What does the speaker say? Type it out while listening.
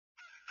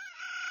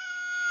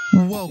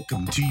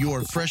Welcome to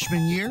your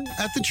freshman year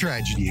at the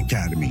Tragedy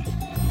Academy,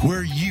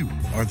 where you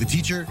are the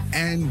teacher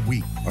and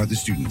we are the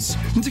students.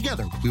 And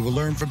together, we will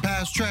learn from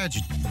past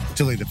tragedy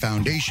to lay the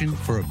foundation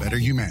for a better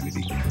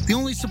humanity. The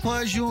only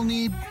supplies you'll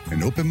need,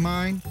 an open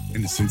mind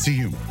and a sense of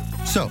humor.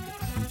 So,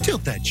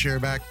 tilt that chair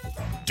back,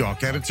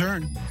 talk out of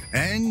turn,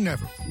 and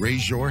never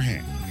raise your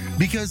hand.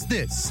 Because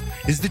this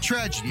is the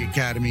Tragedy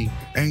Academy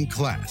and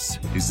class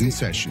is in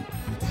session.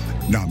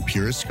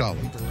 Non-purist scholar.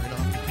 Right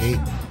off the gate.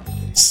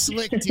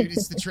 Slick, dude.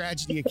 It's the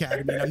Tragedy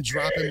Academy, and I'm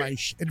dropping my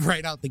shit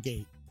right out the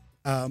gate.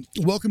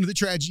 Welcome to the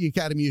Tragedy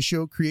Academy, a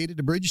show created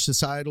to bridge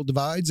societal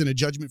divides in a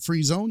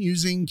judgment-free zone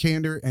using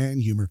candor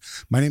and humor.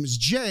 My name is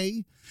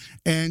Jay,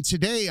 and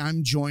today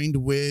I'm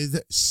joined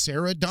with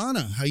Sara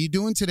Donna. How you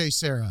doing today,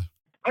 Sara?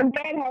 I'm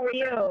good. How are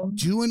you?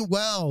 Doing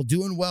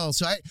well.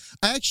 So I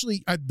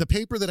actually, the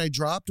paper that I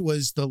dropped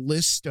was the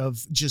list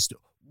of just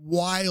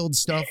wild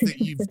stuff that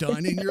you've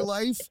done in your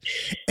life.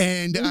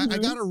 And I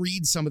got to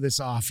read some of this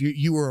off.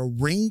 You were a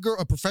ring girl,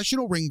 a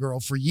professional ring girl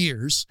for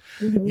years.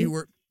 You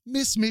were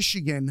Miss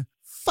Michigan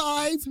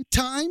 5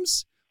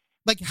 times.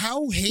 Like,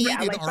 how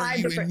hated are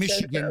you in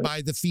Michigan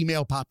by the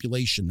female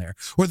population there?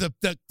 Or the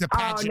pageant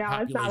population? Oh,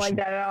 no, it's not like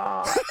that at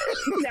all.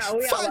 No,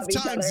 we all love each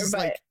other, is but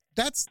like,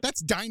 that's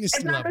dynasty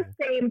it's not level.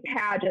 the same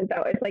pageant,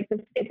 though. It's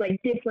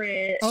like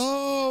different.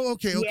 Oh,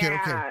 okay.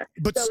 Yeah.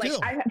 But so, still.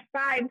 like, I have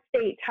 5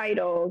 state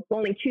titles.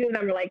 Only 2 of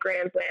them are like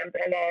Grand Slams,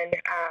 and then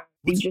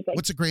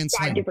what's a Grand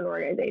Slam? 5 different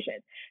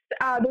organizations.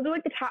 Those are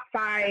like the top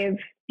 5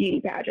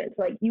 beauty pageants.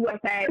 Like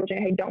USA, which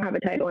I don't have a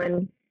title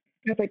in.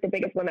 That's like the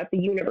biggest one. That's the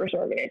Universal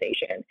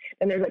organization.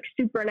 Then there's like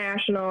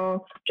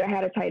Supranational, which I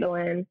had a title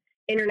in.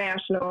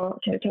 International,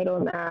 which I had a title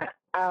in that.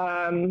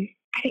 I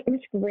think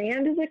Miss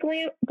Grand is a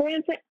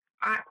Grand Slam.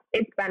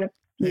 It's been a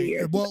few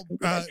years. Well,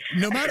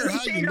 no matter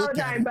how you look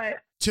at it, but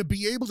to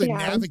be able to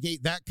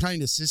navigate that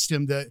kind of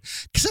system,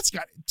 because that's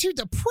got, dude,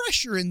 the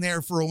pressure in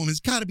there for a woman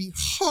has got to be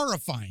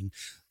horrifying.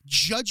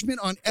 Judgment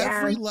on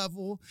every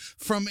level,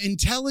 from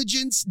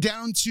intelligence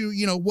down to,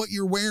 what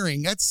you're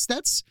wearing. That's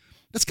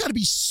got to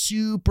be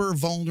super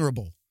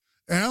vulnerable.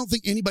 And I don't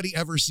think anybody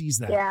ever sees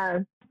that. Yeah,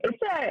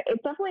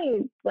 it's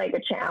definitely like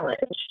a challenge.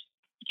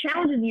 It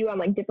challenges you on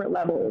like different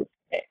levels,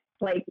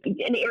 like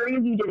in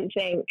areas you didn't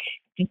think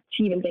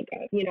to even think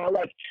of.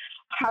 Like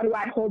how do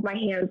I hold my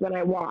hands when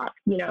I walk?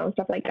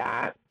 Stuff like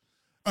that.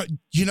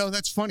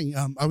 That's funny.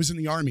 I was in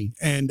the Army,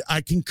 and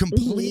I can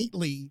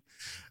completely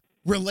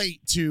relate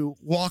to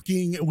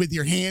walking with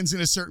your hands in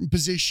a certain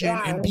position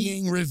and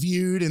being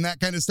reviewed and that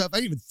kind of stuff. I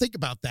didn't even think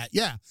about that.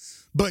 Yeah.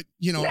 But,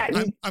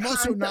 I'm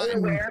also not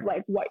aware of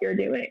like what you're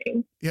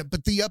doing. Yeah.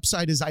 But the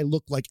upside is I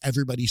look like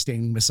everybody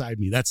standing beside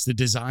me. That's the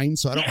design.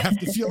 So I don't have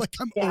to feel like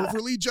I'm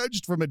overly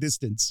judged from a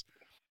distance.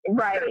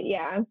 Right.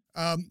 Yeah.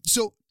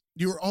 So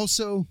you were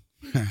also,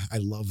 I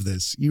love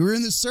this. You were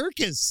in the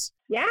circus.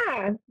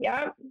 Yeah.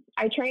 Yeah.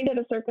 I trained at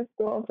a circus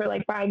school for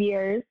like 5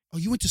 years. Oh,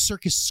 you went to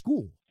circus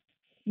school?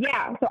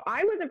 Yeah, so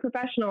I was a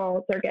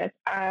professional circus.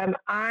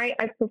 I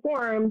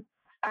performed,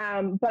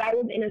 but I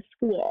was in a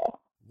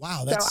school.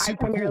 Wow, that's so I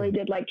primarily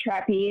did like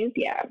trapeze.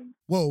 Yeah.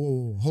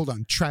 Whoa, hold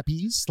on,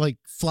 trapeze, like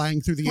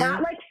flying through the air?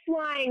 Not like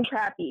flying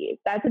trapeze.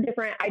 That's a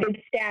different. I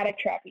did static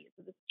trapeze.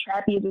 So the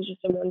trapeze was just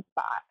in one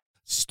spot.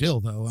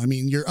 Still, though, I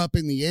mean, you're up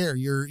in the air.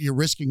 You're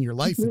risking your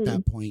life at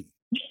that point.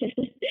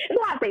 It's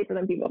a lot safer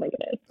than people think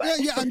it is. But.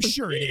 Yeah, I'm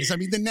sure it is. I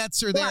mean, the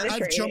nets are there.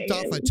 I've jumped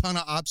off a ton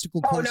of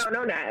obstacle courses. Oh,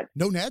 no nets.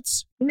 No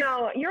nets?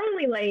 No, you're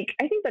only like,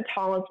 I think the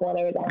tallest one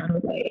I was on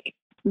was like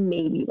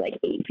maybe like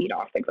 8 feet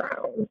off the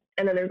ground.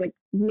 And then there's like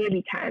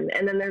maybe 10.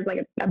 And then there's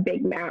like a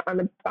big mat on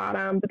the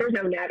bottom, but there's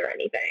no net or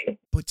anything.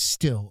 But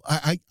still,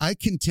 I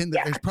contend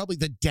that there's probably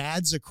the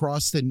dads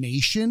across the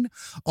nation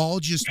all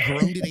just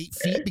groaned at 8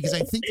 feet, because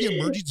I think the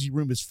emergency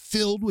room is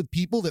filled with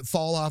people that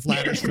fall off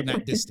ladders from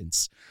that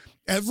distance.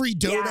 Every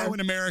dodo in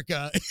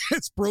America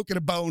has broken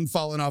a bone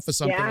falling off of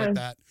something like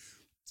that.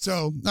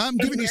 So I'm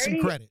giving you some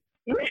credit.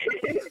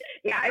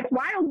 Yeah, it's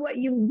wild what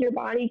your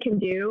body can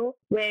do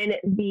when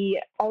the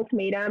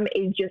ultimatum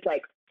is just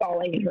like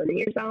falling and hurting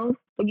yourself.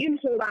 Like you can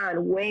hold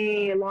on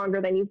way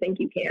longer than you think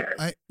you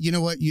can. You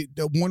know what?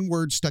 The one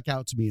word stuck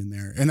out to me in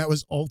there, and that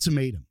was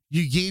ultimatum.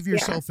 You gave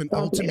yourself an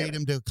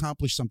ultimatum to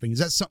accomplish something. Is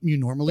that something you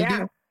normally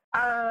do?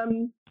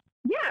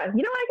 Yeah, I kind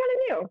of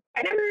do.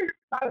 I never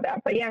thought of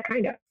that, but yeah,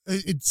 kind of.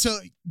 So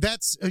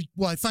that's,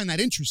 I find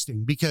that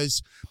interesting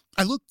because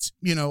I looked,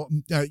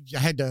 I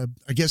had to,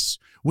 I guess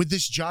with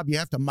this job, you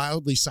have to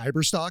mildly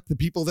cyberstalk the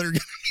people that are going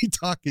to be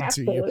talking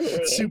to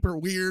you. Super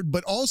weird,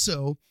 but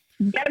also,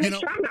 you gotta make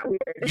sure I'm not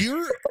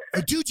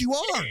weird. Dude, you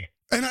are.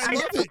 And I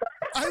love it.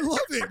 I love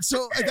it.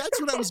 So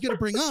that's what I was going to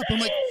bring up. I'm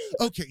like,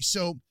 okay,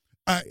 so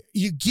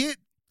you get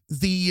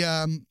the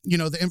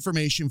the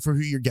information for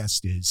who your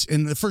guest is,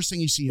 and the first thing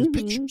you see is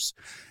pictures,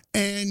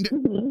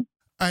 and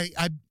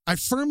I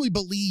firmly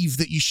believe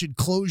that you should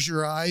close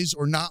your eyes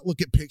or not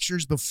look at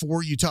pictures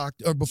before you talk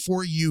or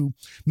before you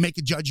make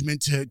a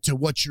judgment to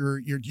what you're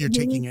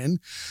taking in,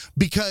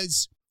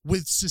 because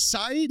with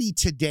society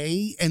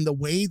today and the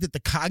way that the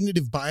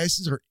cognitive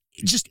biases are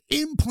just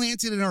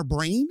implanted in our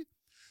brain,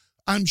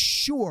 I'm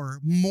sure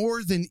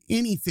more than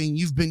anything,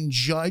 you've been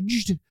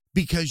judged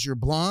because you're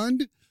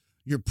blonde,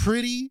 you're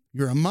pretty,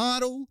 you're a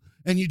model,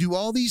 and you do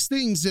all these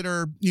things that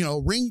are,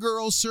 ring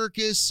girl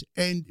circus,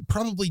 and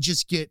probably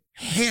just get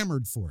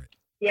hammered for it.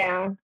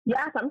 Yeah.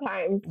 Yeah,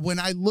 sometimes. When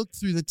I looked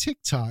through the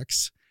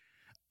TikToks,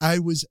 I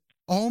was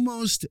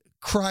almost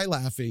cry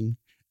laughing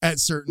at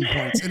certain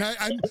points. And I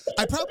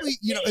probably,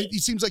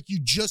 it seems like you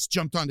just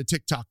jumped onto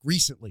TikTok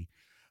recently.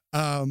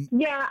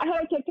 Yeah, I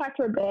had a TikTok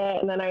for a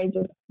bit, and then I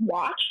just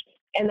watched,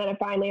 and then I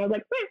was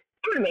like,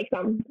 I'm gonna make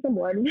some. I'm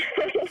bored.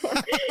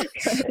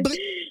 But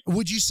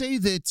would you say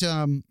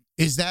that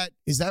is that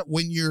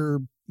when you're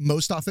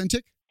most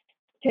authentic?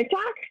 TikTok?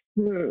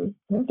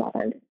 Most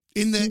authentic.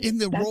 In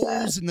the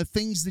roles and the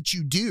things that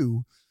you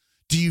do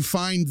you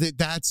find that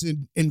that's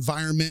an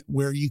environment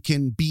where you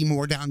can be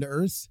more down to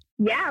earth?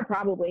 Yeah,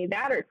 probably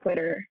that or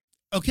Twitter.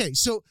 Okay,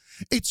 so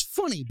it's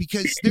funny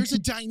because there's a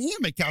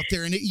dynamic out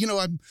there, and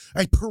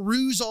I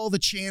peruse all the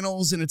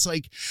channels, and it's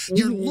like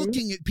you're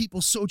looking at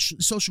people's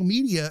social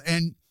media,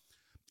 and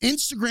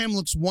Instagram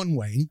looks one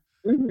way,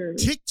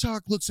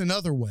 TikTok looks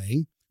another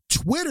way,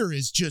 Twitter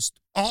is just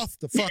off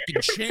the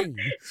fucking chain.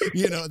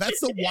 That's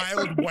the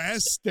Wild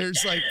West.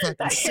 There's like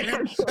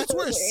fucking that's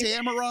where a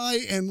samurai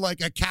and like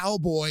a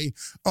cowboy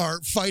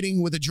are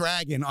fighting with a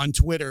dragon on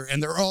Twitter,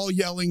 and they're all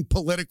yelling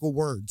political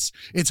words.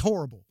 It's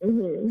horrible.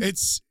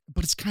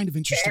 But it's kind of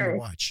interesting to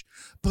watch.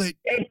 But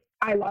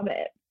I love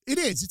it. It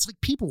is. It's like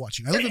people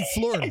watching. I live in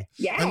Florida.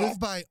 Yeah. I live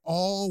by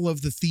all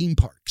of the theme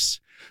parks.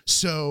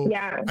 So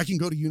I can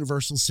go to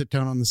Universal, sit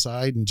down on the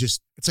side, and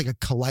it's like a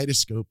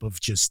kaleidoscope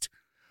of just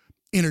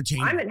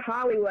entertainment. I'm in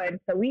Hollywood,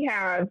 so we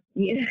have,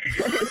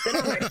 sit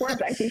on my porch,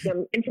 I see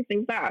some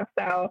interesting stuff.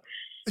 So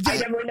I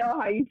definitely know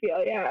how you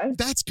feel. Yeah.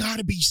 That's got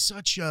to be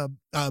such a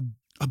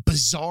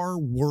bizarre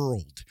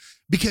world,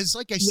 because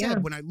like I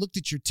said, when I looked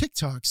at your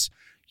TikToks,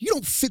 you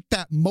don't fit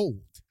that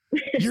mold.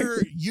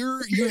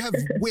 You have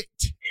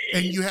wit,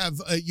 and you have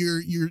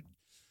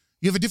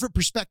you have a different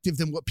perspective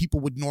than what people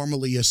would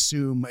normally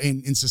assume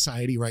in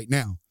society right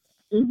now.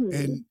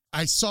 And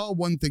I saw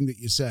one thing that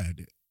you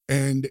said,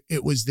 and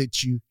it was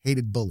that you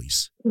hated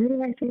bullies. Where did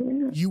I say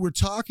that? You were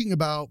talking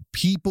about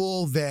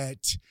people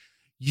that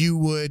you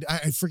would,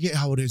 I forget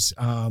how it is.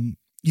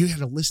 You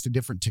had a list of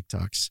different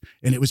TikToks,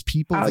 and it was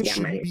people that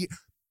shouldn't be.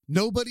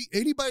 No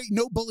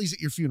bullies at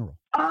your funeral.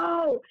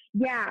 Oh,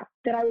 yeah.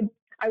 That I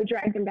would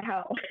drag them to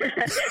hell.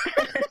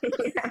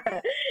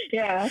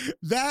 Yeah.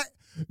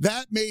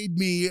 That made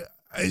me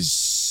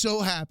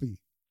so happy.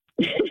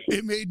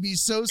 It made me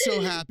so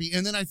happy.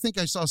 And then I think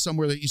I saw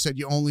somewhere that you said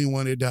you only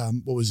wanted,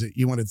 what was it?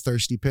 You wanted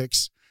thirsty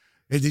pics.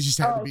 They just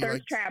had to be thirst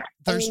like traps.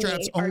 Thirst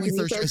traps only.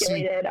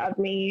 Of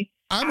me.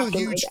 I'm a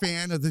huge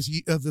fan of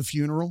the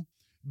funeral,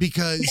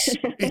 because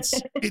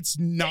it's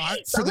not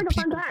for the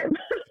people.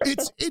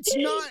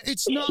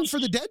 It's not for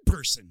the dead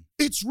person.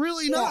 It's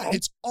really not. Yeah.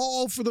 It's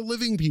all for the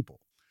living people,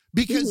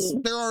 because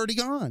they're already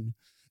gone.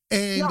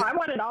 And no, I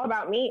want it all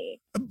about me.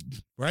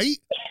 Right?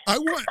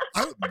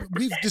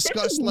 We've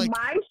discussed like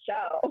my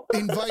show.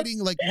 Inviting,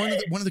 like one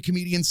of the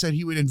comedians said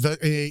he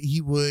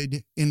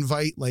would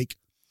invite like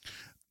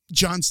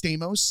John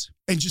Stamos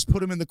and just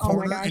put him in the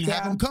corner and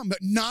have him come, but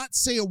not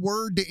say a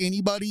word to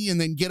anybody and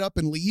then get up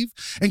and leave,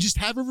 and just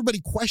have everybody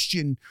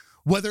question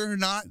whether or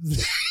not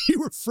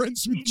you were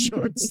friends with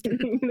John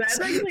Stamos. That's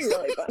actually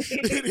really funny.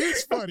 It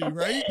is funny,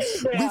 right?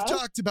 Yeah. We've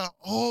talked about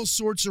all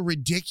sorts of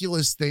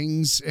ridiculous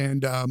things,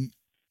 and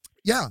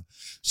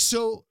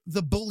so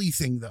the bully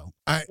thing, though,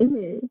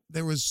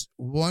 there was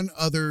one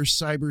other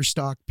cyber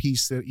stock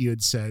piece that you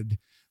had said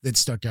that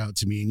stuck out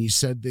to me, and you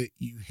said that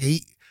you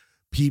hate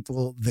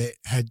people that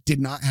did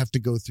not have to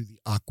go through the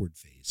awkward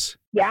phase.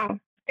 Yeah,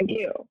 I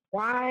do.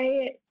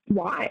 Why?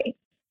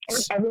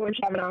 Everyone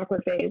should have an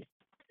awkward phase.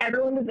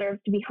 Everyone deserves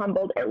to be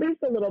humbled at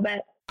least a little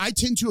bit. I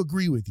tend to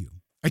agree with you.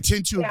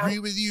 Agree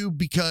with you,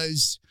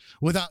 because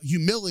without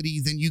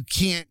humility, then you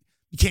can't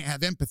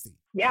have empathy.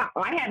 Yeah,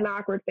 I had an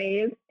awkward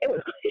phase. It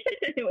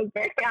was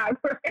very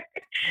awkward.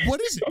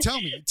 What is it? Tell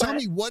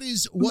me what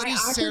is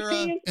Sara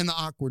phase? In the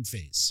awkward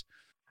phase?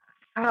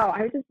 Oh,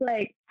 I was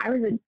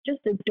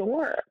just a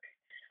dork.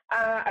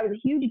 I was a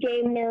huge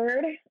game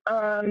nerd.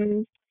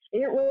 I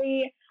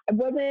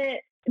wasn't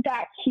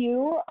that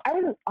cute. I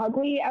wasn't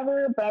ugly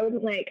ever, but I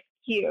wasn't like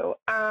cute.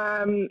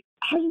 I was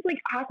just like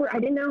awkward. I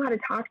didn't know how to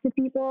talk to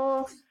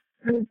people.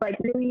 I was like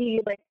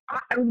really like,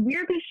 I was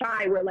weirdly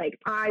shy, where like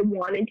I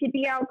wanted to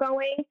be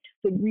outgoing,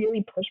 to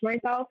really push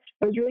myself.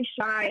 I was really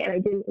shy, and I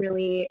didn't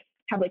really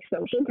have like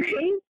social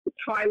grace.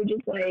 So I would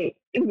just like,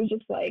 it was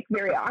just like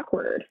very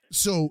awkward.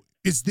 So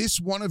is this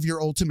one of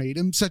your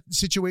ultimatum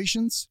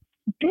situations?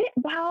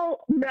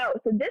 Well, no.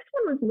 So this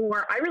one was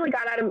more, I really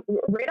got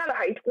right out of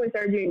high school, I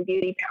started doing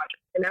beauty pageants.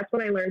 And that's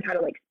when I learned how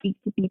to like speak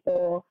to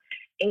people.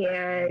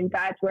 And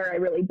that's where I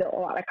really built a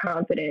lot of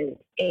confidence.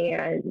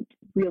 And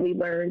really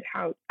learned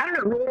how, I don't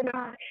know, really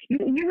not,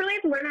 you really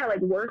have to learn how to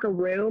like work a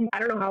room. I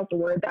don't know how else to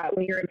word that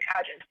when you're in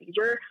pageants.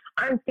 You're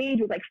on stage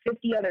with like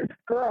 50 other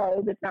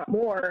girls, if not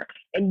more,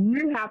 and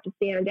you have to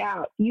stand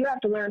out. You have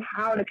to learn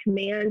how to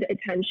command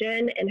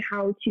attention and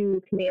how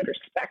to command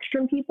respect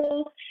from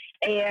people.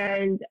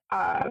 And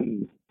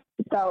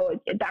so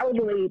that was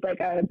really like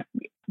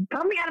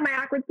coming out of my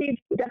awkward stage,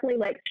 definitely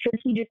like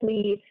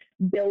strategically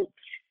built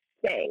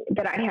thing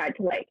that I had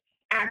to like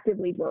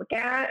actively work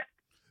at.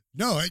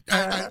 No,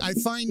 I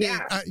find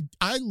it,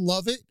 I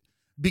love it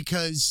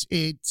because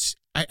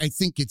I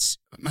think it's,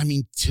 I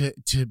mean,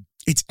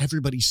 it's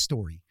everybody's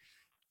story,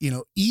 you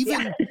know,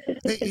 even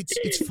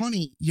it's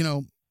funny, you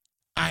know,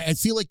 I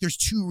feel like there's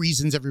two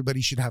reasons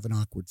everybody should have an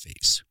awkward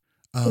phase.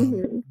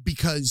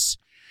 Because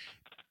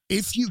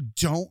if you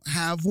don't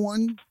have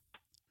one,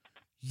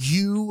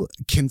 you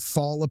can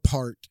fall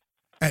apart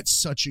at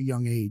such a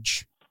young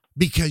age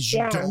because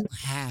you don't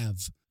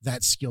have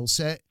that skill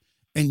set,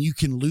 and you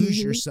can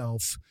lose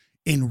yourself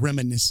in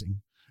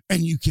reminiscing,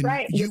 and you can,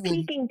 you're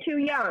peaking too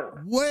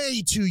young,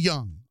 way too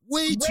young.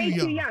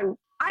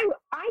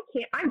 I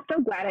can't. I'm so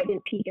glad I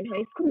didn't peak in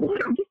high school.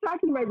 I'm just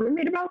talking to my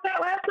roommate about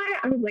that last night.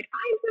 I was like,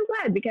 I'm so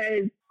glad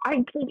because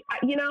I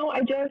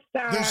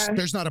just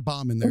there's not a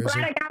bomb in there. I'm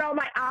glad I got all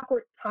my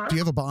awkward. Huh? Do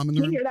you have a bomb in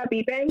there? Can you hear that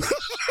beeping?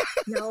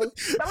 No.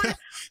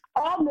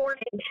 All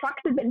morning,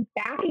 trucks have been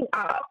backing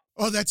up.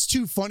 Oh, that's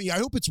too funny. I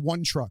hope it's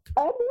one truck.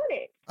 All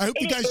morning. I hope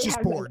the guy's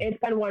just bored. It's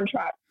been one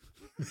truck.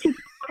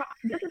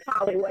 This is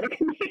Hollywood.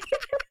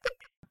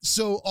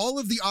 So all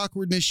of the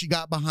awkwardness you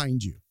got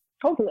behind you.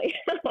 Hopefully.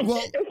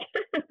 Well,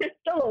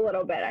 still a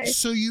little bit.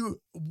 So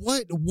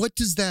what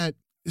does that,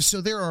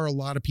 so there are a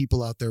lot of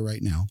people out there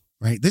right now,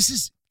 right? This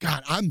is,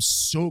 God, I'm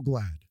so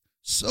glad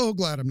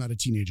I'm not a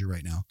teenager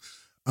right now.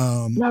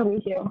 No, me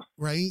too.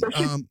 Right?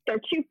 They're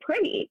too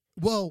pretty.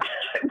 Well,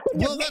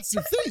 that's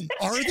the thing.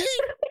 Are they?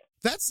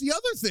 That's the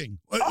other thing.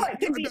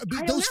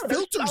 Those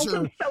filters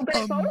are so good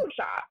at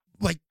Photoshop.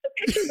 Like the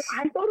pictures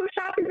I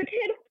photoshopped as a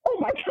kid. Oh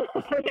my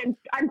God!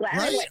 I'm glad.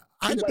 Right?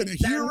 I'd have been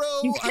a hero.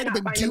 I'd have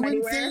been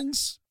doing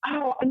things.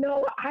 Oh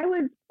no,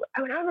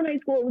 when I was in high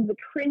school, it was the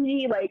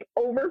cringy, like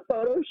over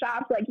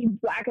Photoshop, like you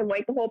black and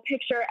white the whole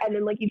picture, and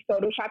then like you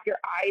Photoshop your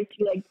eyes to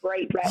be like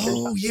bright red.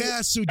 Oh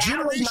yeah, so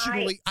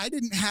generationally, I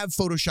didn't have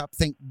Photoshop.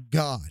 Thank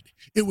God.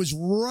 It was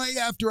right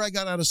after I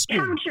got out of school.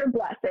 Count your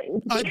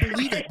blessings. I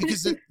believe it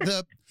because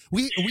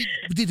we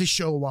did a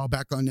show a while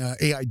back on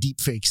AI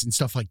deepfakes and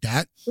stuff like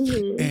that,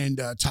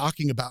 and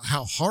talking about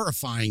how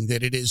horrifying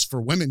that it is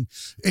for women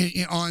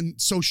on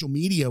social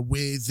media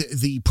with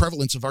the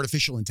prevalence of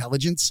artificial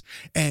intelligence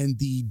and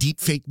the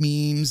deepfake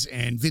memes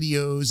and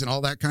videos and all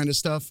that kind of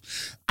stuff.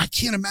 I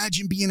can't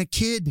imagine being a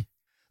kid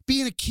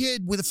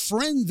with a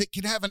friend that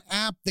could have an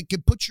app that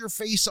could put your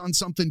face on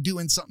something,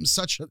 doing something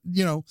such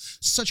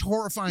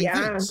horrifying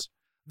things.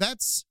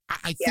 That's,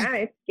 I think. Yeah,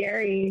 it's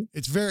scary.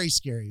 It's very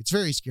scary. It's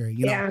very scary,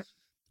 you know.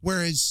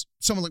 Whereas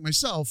someone like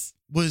myself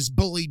was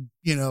bullied,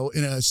 you know,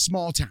 in a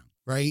small town,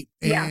 right?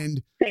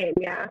 And same,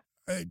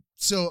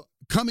 so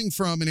coming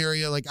from an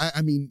area like,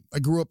 I mean, I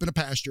grew up in a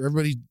pasture.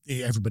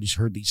 Everybody's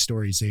heard these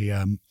stories.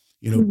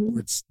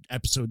 It's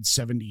episode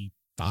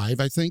 75,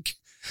 I think.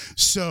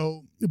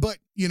 So, but,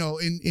 you know,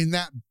 in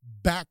that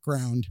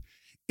background,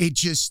 it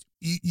just,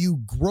 you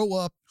grow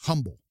up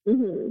humble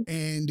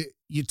and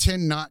you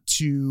tend not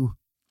to,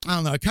 I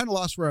don't know, I kind of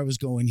lost where I was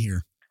going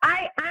here.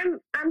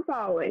 I'm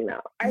following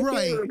though. I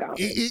right.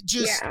 It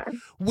just,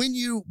 when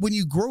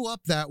you grow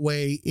up that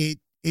way,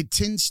 it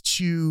tends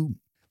to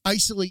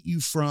isolate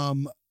you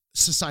from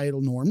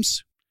societal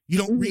norms. You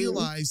don't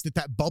realize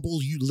that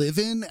bubble you live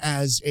in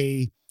as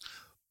a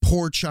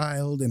poor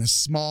child in a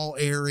small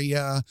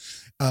area.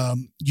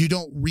 You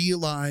don't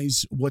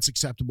realize what's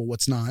acceptable,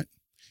 what's not.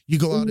 You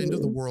go out into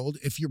the world.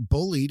 If you're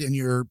bullied and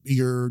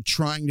you're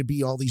trying to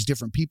be all these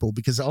different people,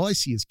 because all I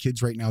see is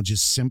kids right now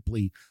just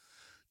simply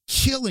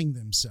killing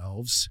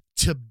themselves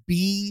to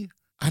be,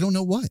 I don't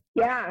know what.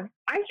 Yeah,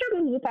 I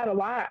struggled with that a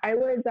lot. I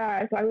went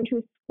to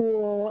a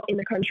school in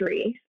the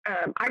country.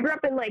 I grew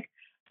up in like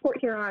Port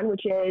Huron,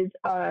 which is,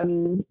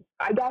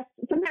 I guess,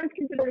 sometimes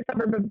considered a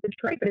suburb of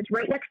Detroit, but it's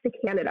right next to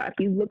Canada.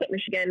 If you look at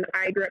Michigan,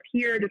 I grew up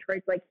here.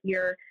 Detroit's like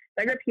here.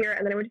 So I grew up here,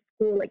 and then I went to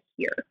school like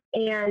here.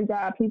 And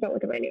please don't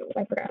look at my nails.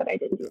 I forgot that I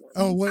didn't do that.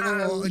 Oh,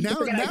 well, now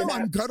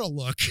I'm gonna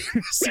look.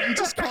 So you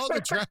just called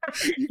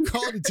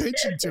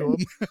attention to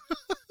them.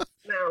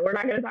 No, we're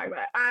not going to talk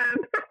about it.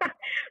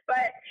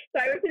 But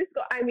so I went to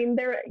school. I mean,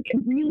 they're a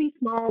really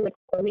small, like,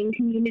 farming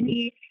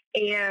community,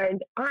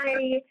 and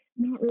I'm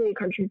not really a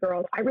country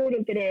girl. I really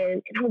didn't fit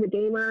in, and I was a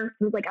gamer.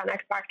 I was like on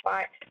Xbox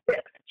Live.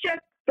 But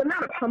just the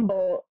amount of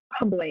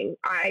humbling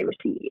I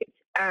received,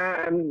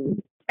 I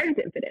just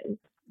didn't fit in.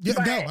 Yeah,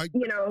 but,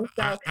 no,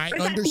 I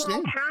understand. That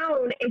small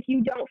town, if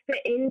you don't fit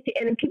into,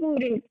 and people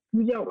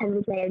who don't come to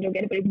this world don't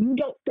get it, but if you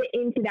don't fit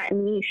into that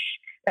niche,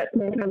 that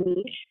small town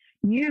niche,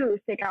 you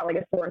stick out like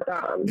a sore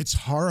thumb. It's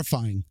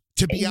horrifying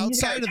To be And you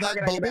just outside of gotta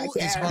that target on your bubble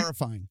back. is Yeah.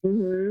 horrifying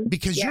Mhm.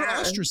 because you're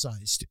Yeah.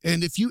 ostracized.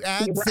 And if you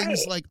add things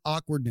Right. like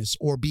awkwardness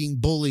or being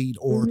bullied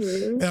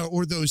Mhm.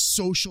 or those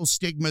social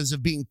stigmas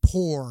of being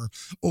poor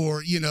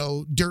or,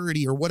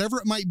 dirty or whatever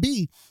it might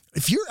be,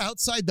 if you're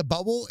outside the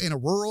bubble in a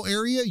rural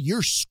area,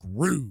 you're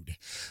screwed.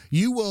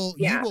 You will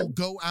Yeah.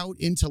 go out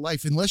into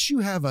life unless you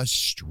have a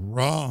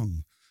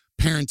strong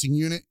parenting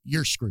unit,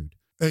 you're screwed.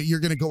 You're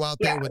going to go out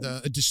there Yeah. with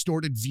a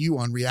distorted view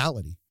on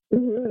reality.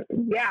 Mhm.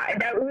 Yeah,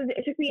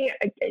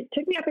 it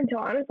took me up until,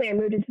 honestly, I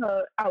moved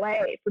into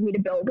LA for me to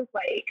build this,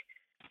 like,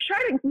 try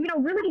to,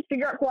 really just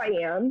figure out who I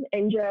am.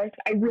 And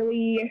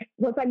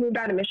once I moved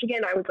out of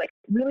Michigan, I was like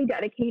really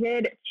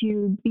dedicated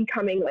to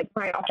becoming like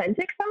my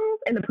authentic self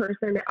and the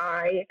person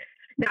I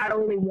not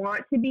only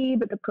want to be,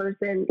 but the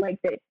person like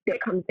that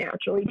comes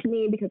naturally to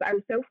me, because I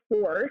was so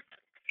forced.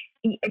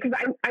 Because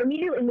I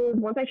immediately moved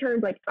once I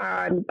turned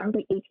I was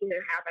like 18 and a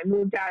half. I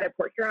moved out of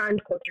Port Huron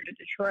closer to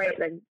Detroit,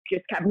 and then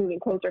just kept moving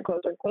closer and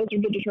closer and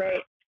closer to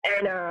Detroit.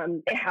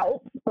 And it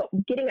helped, but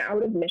getting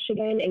out of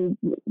Michigan and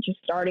just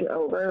starting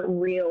over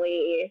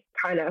really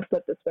kind of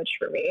flipped the switch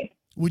for me.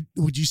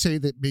 Would you say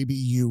that maybe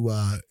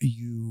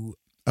you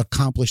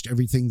accomplished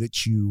everything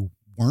that you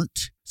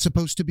weren't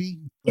supposed to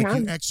be? Like Yeah.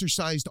 you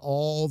exercised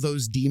all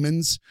those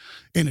demons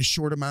in a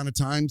short amount of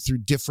time through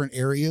different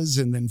areas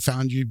and then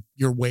found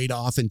your way to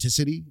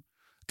authenticity?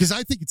 Because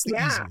I think it's the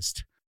Yeah.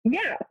 easiest.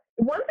 Yeah.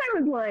 Once I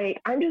was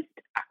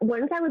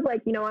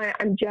like, you know what,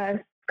 I'm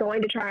just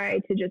going to try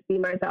to just be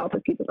myself.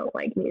 If people don't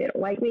like me, they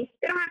don't like me.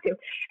 They don't have to.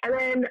 And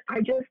then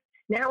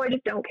now I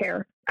just don't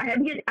care. I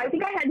think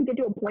I had to get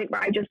to a point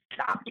where I just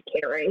stopped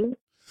caring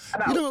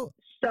about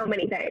so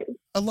many things.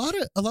 A lot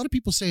of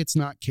people say it's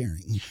not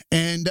caring,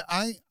 and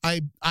I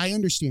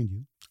understand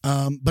you.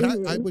 But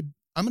Mhm.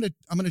 I'm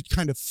gonna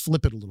kind of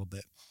flip it a little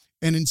bit,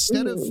 and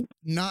instead of Mhm.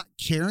 not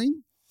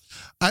caring,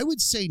 I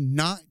would say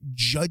not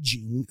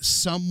judging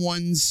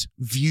someone's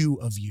view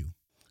of you,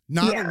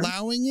 not Yeah.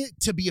 allowing it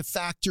to be a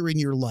factor in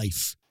your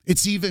life.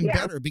 It's even Yeah.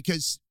 better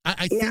because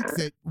I think Yeah.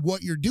 that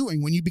what you're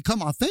doing when you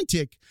become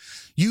authentic,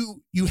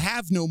 you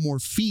have no more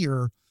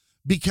fear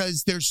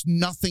because there's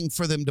nothing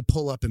for them to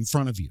pull up in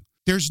front of you.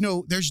 There's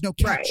no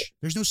catch. Right.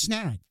 There's no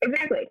snag.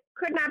 Exactly.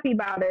 Could not be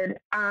bothered.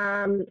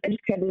 I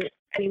just couldn't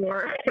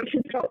anymore.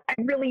 So I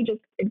really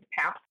just it's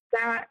past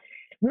that.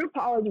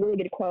 RuPaul has a really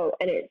good quote,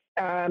 and it's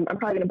I'm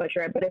probably gonna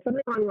butcher it, but it's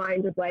something along the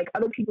lines of like,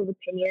 other people's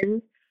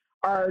opinions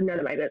are none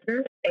of my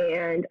business.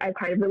 And I've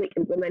kind of really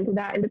implemented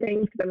that into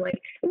things, because I'm like,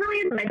 it really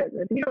isn't my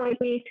business. If you don't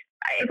like me,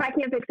 if I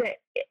can't fix it,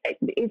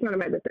 it's none of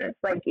my business.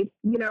 Like, if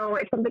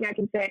it's something I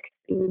can fix,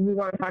 and we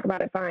want to talk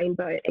about it, fine.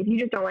 But if you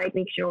just don't like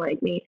me because you don't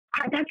like me,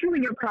 that's really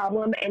your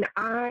problem. And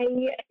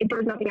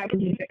there's nothing I can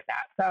do to fix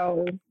that.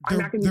 So I'm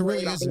not going to be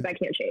worried about things I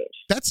can't change.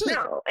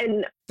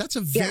 That's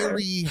a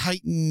very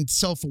heightened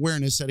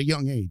self-awareness at a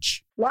young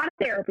age. A lot of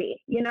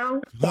therapy,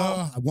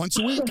 Once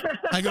a week.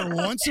 I go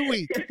once a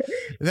week.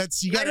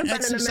 You got to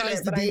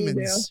exercise the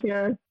demons.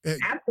 Yeah,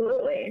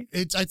 absolutely.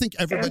 I think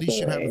everybody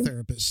should have a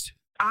therapist.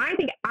 I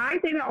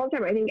say that all the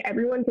time. I think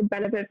everyone could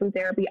benefit from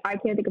therapy. I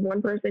can't think of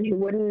one person who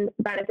wouldn't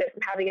benefit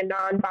from having a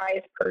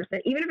non-biased person,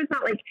 even if it's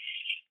not like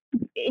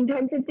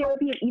intensive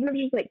therapy, even if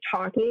it's just like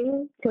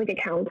talking to like a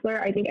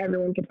counselor. I think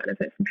everyone could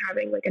benefit from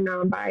having like a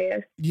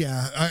non-biased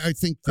I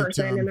think that,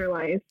 person in their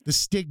life. The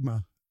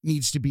stigma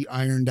needs to be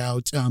ironed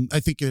out. I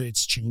think that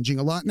it's changing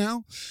a lot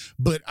now,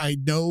 but I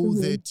know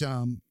that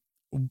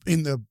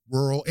in the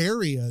rural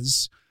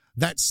areas,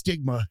 that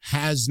stigma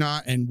has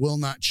not and will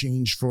not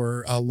change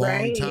for a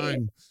long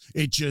time.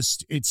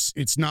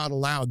 It's not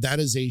allowed. That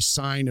is a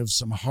sign of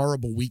some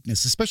horrible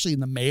weakness, especially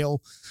in the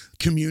male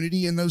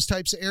community in those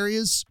types of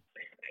areas.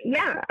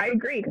 Yeah, I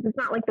agree, because it's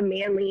not like the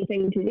manly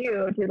thing to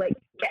do to like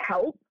get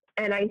help.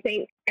 And I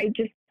think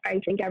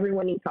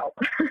everyone needs help.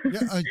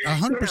 Yeah,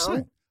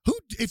 100%.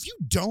 If you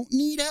don't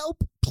need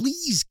help,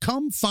 please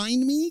come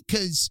find me,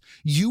 because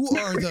you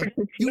are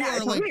you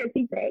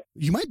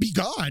might be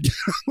God.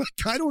 Like,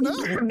 I don't know.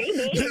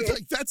 Maybe.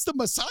 Like, that's the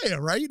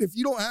Messiah, right? If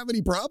you don't have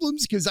any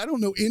problems, because I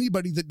don't know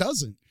anybody that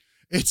doesn't.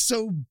 It's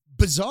so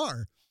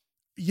bizarre,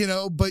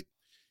 but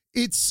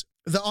it's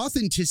the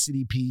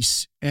authenticity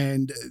piece.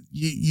 And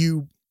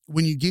you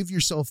when you give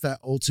yourself that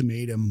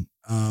ultimatum,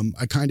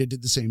 I kind of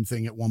did the same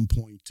thing at one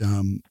point.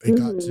 It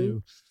got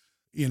to,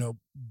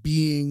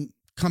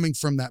 coming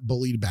from that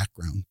bullied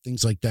background,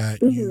 things like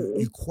that.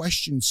 You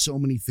question so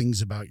many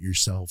things about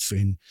yourself,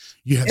 and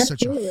you have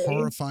such a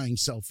horrifying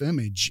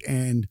self-image.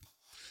 And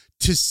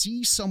to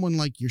see someone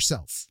like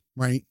yourself,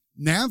 right,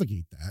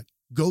 navigate that,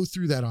 go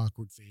through that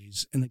awkward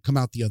phase, and then come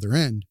out the other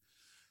end,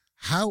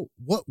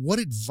 what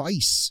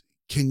advice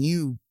can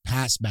you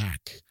pass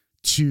back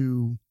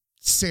to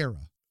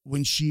Sara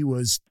when she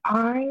was,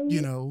 coming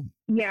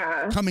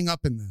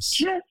up in this?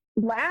 Just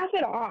laugh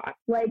it off.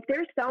 Like,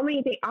 there's so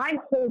many things. I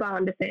hold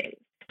on to things.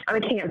 I'm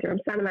a Cancer. I'm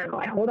sentimental.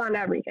 I hold on to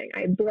everything.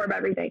 I absorb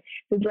everything.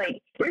 It's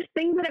like, there's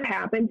things that have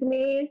happened to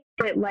me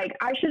that, like,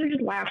 I should have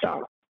just laughed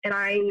off. And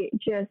I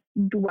just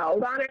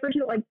dwelled on it for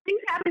too. Like,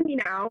 things happen to me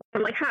now.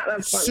 I'm like,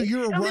 that's funny. So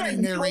you're a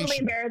running narration. Totally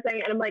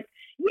embarrassing. And I'm like,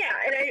 yeah.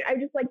 And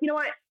I just like, you know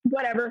what?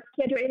 whatever,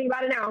 can't do anything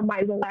about it now.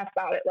 Might as well laugh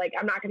about it. Like,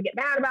 I'm not going to get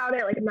mad about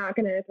it. Like, I'm not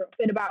going to throw a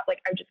fit about it. Like,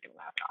 I'm just going to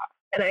laugh it off.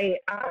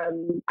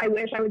 And I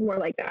wish I was more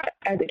like that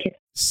as a kid.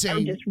 Same.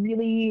 I'm just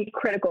really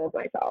critical of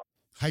myself.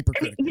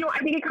 Hypercritical. And, I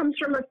think it comes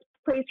from a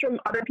place from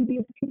other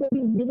people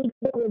being really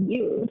critical of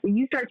you. So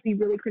you start to be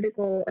really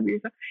critical of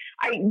yourself.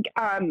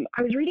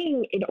 I was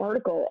reading an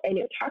article, and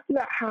it talks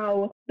about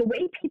how the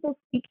way people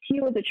speak to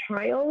you as a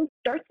child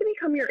starts to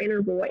become your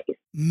inner voice.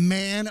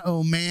 Man,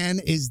 oh man,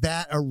 is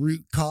that a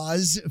root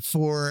cause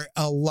for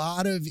a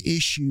lot of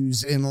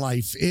issues in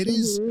life? It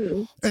is,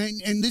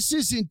 and this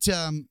isn't.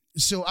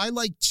 So I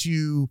like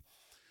to,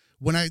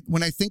 when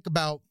I think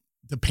about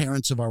the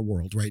parents of our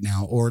world right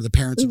now, or the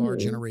parents of our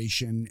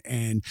generation,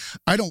 and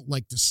I don't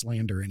like to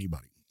slander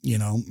anybody.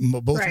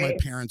 Both of my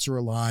parents are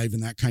alive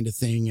and that kind of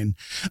thing. And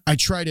I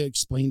try to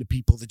explain to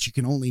people that you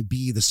can only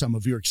be the sum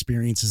of your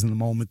experiences in the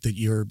moment that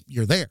you're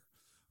there.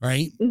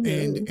 Right.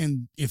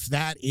 And if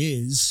that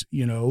is,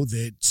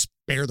 that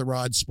spare the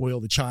rod, spoil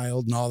the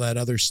child and all that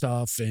other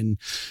stuff. And,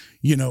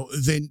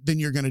 then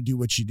you're going to do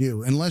what you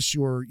do, unless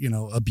you're,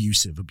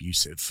 abusive.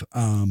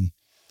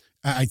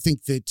 I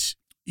think that,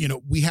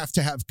 we have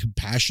to have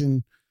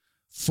compassion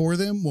for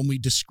them when we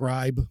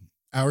describe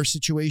our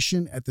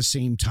situation at the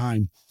same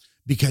time,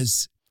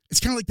 because it's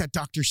kind of like that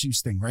Dr.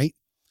 Seuss thing, right?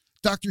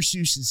 Dr.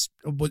 Seuss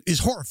is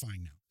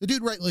horrifying now. The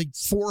dude write like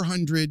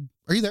 400.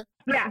 Are you there?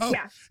 Yeah,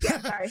 yeah.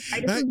 Sorry, I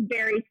just was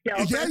very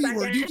still. Yeah, you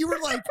were. You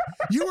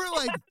were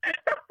like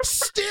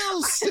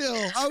still.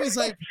 I was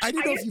like, I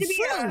didn't know if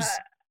you froze.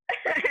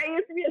 I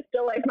used to be a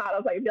still life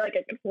model, so I feel like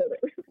I could hold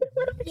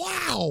it.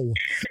 Wow.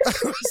 I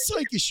was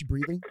like, is she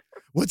breathing?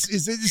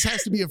 This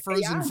has to be a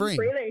frozen frame.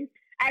 Breathing.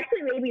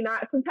 Actually, maybe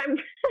not. Sometimes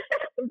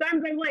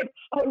I'm like,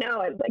 oh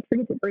no, I like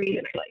forget to breathe,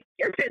 and I'm like,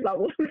 you're good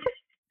level.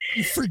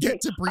 You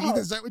forget to breathe?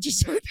 Is that what you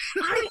said?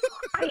 I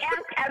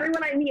ask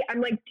everyone I meet, I'm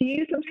like, do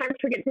you sometimes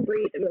forget to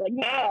breathe? And they're like,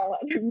 no.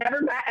 I've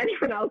never met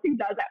anyone else who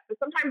does that. But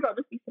sometimes I'll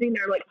just be sitting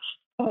there like,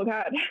 oh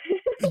God.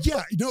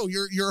 Yeah, no,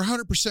 you're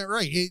 100%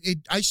 right.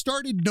 I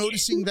started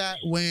noticing that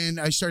when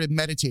I started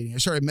meditating. I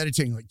started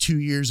meditating like 2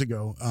 years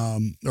ago,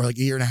 or like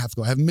a year and a half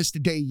ago. I haven't missed a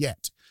day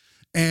yet.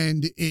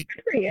 And it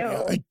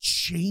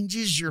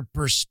changes your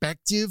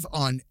perspective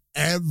on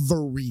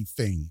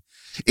everything.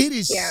 It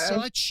is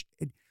such...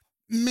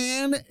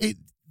 Man,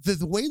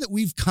 the way that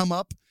we've come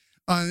up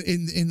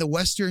in the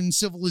Western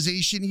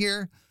civilization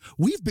here,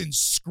 we've been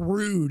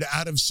screwed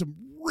out of some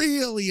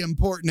really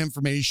important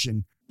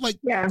information, like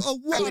a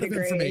lot of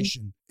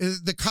information.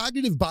 The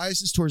cognitive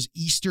biases towards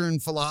Eastern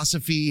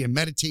philosophy and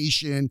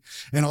meditation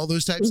and all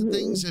those types of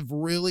things have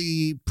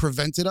really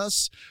prevented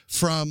us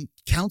from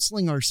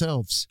counseling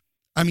ourselves.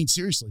 I mean,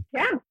 seriously.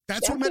 Yeah.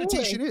 That's what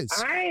meditation is.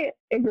 I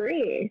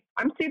agree.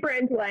 I'm super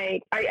into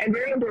I'm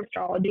very into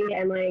astrology,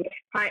 and I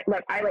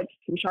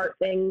can chart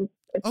things.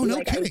 Oh, no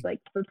kidding.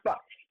 For fun.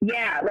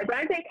 Yeah, when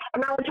I think,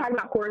 I'm not talking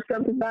about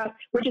horoscopes and stuff,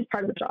 which is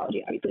part of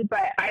astrology, obviously, but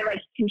I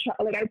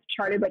I've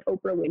charted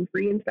Oprah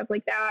Winfrey and stuff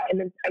like that,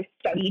 and then I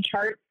study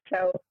charts.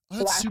 So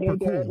the last thing I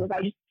did was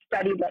I just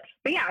studied but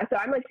yeah, so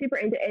I'm super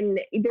into, and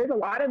there's a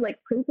lot of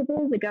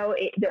principles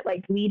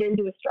that lead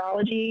into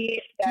astrology.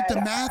 That, dude,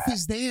 the math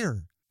is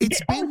there. It's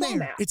been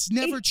there. It's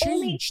never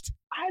changed.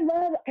 I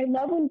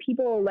love when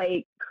people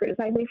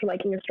criticize me for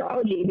liking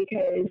astrology,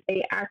 because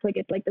they act like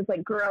it's this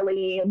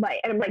girly and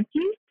I'm like,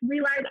 do you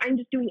realize I'm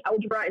just doing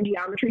algebra and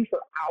geometry for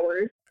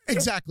hours?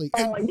 Exactly.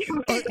 And,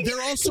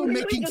 they're also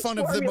making fun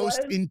of the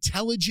most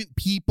intelligent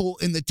people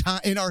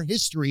in our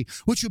history,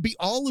 which would be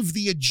all of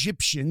the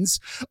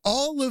Egyptians,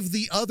 all of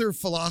the other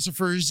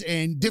philosophers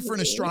and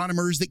different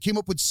astronomers that came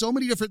up with so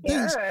many different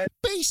things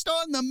based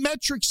on the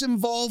metrics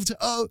involved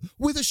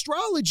with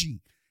astrology.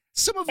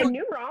 And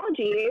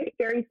numerology,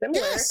 very similar.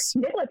 Yes.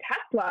 Nikola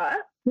Tesla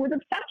was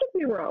obsessed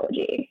with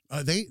numerology.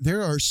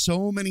 There are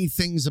so many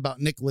things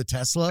about Nikola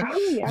Tesla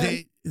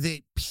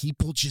that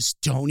people just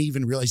don't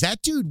even realize.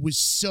 That dude was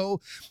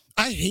so...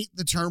 I hate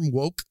the term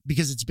woke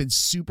because it's been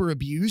super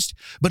abused.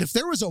 But if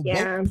there was a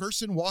woke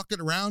person walking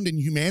around in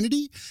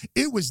humanity,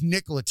 it was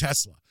Nikola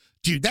Tesla.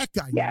 Dude, that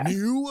guy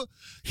knew.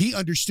 He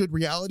understood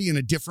reality in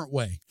a different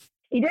way.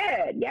 He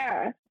did,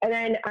 yeah. And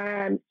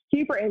then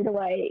super into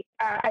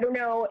I don't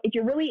know if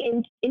you're really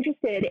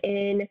interested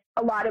in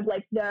a lot of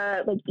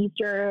the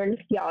Eastern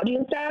theology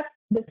and stuff.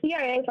 The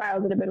CIA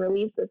files that have been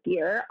released this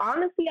year on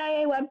the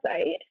CIA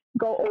website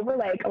go over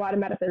a lot of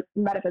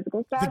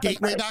metaphysical stuff. The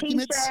gateway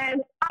documents?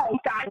 Oh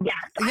God, yes.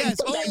 Yes.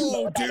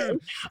 Oh,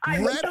 dude.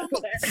 Read them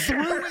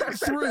through and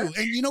through.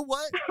 And you know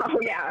what? Oh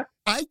yeah.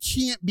 I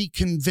can't be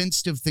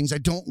convinced of things. I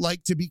don't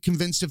like to be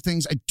convinced of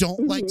things. I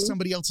don't like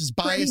somebody else's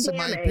bias in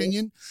my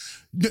opinion.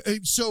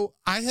 So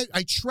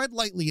I tread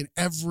lightly in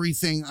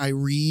everything I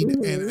read.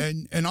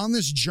 And on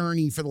this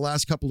journey for the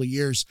last couple of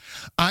years,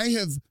 I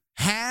have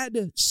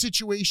had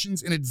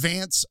situations in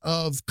advance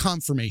of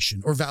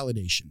confirmation or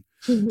validation.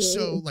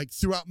 So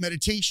throughout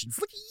meditation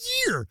for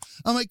a year,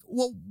 I'm like,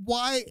 well,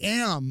 why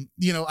am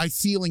I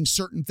feeling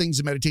certain things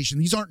in meditation?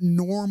 These aren't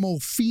normal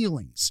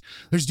feelings.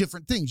 There's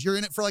different things. You're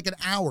in it for an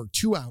hour,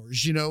 2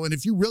 hours, and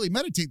if you really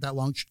meditate that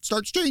long, it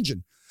starts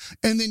changing.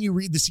 And then you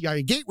read the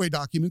CIA Gateway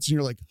documents and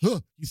you're like, huh,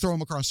 you throw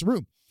them across the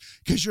room.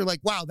 Because you're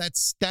like, wow,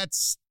 that's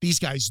these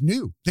guys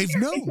knew. They've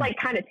known. It's like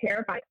kind of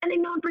terrifying. And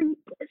they've known for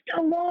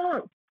so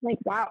long. Like,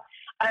 wow.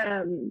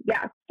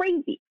 Yeah,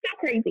 crazy. Not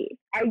crazy.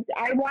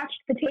 I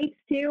watched the tapes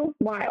too.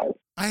 Wild.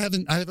 I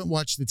haven't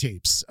watched the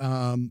tapes.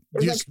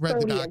 There's Just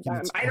read the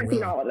documents. I haven't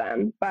seen all of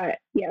them, but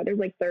yeah, there's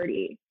like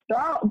 30.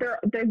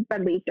 They've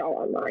been leaked all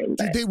online.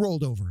 But. They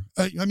rolled over.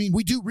 I mean,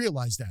 we do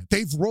realize that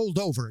they've rolled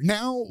over.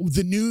 Now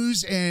the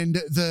news and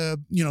the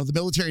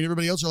military and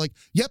everybody else are like,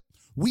 yep,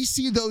 we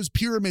see those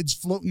pyramids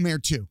floating there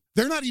too.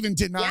 They're not even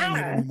denying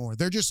it anymore.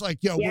 They're just like,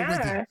 yo, we're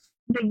with you.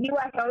 The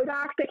UFO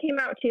docs that came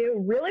out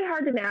too, really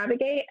hard to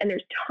navigate, and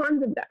there's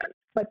tons of them.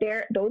 But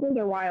those ones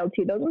are wild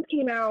too. Those ones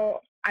came out,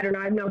 I don't know,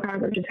 I have no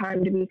concept of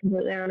time, to be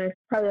completely honest.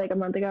 Probably like a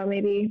month ago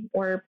maybe,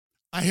 or...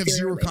 I have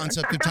zero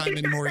concept of time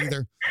anymore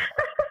either.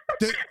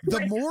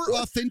 The more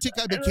authentic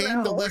I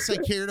became, the less I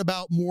cared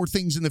about more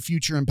things in the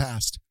future and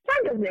past.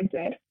 Time doesn't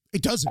exist.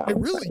 It doesn't. It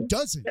really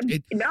doesn't.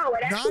 No, it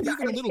actually not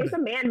even a little it's bit.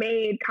 a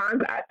man-made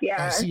concept.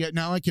 Yeah. See,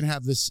 now I can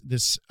have this.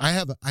 I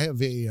have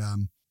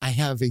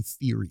a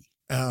theory.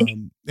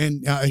 And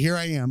here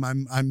I am.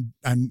 I'm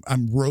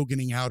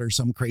roganing out or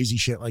some crazy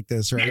shit like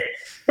this, right?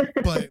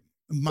 But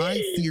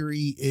my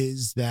theory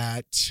is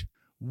that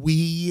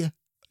we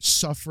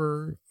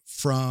suffer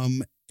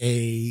from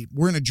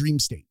we're in a dream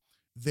state.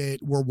 That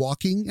we're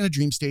walking in a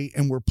dream state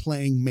and we're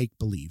playing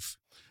make-believe.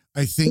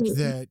 I think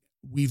that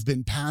we've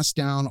been passed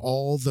down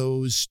all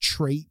those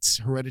traits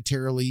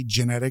hereditarily,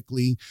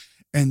 genetically,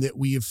 and that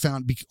we have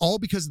found all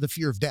because of the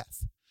fear of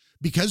death.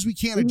 Because we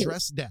can't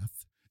address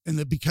death, and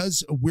that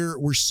because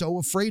we're so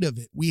afraid of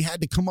it, we had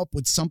to come up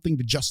with something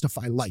to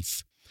justify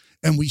life.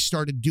 And we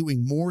started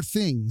doing more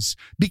things,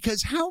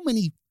 because how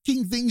many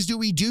things do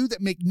we do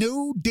that make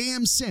no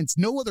damn sense?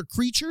 No other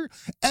creature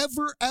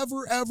ever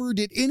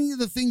did any of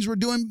the things we're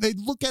doing. They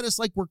look at us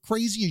like we're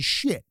crazy as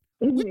shit.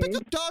 We pick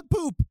up dog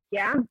poop.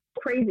 Yeah,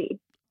 crazy.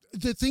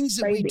 The things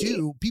that we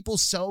do, people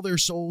sell their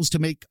souls to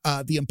make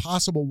the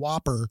Impossible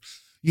Whopper,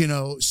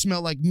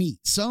 smell like meat.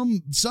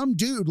 Some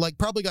dude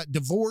probably got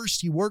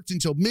divorced. He worked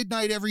until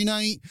midnight every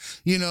night,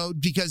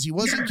 because he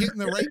wasn't getting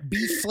the right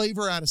beef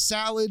flavor out of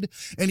salad,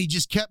 and he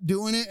just kept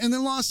doing it and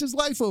then lost his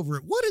life over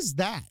it. What is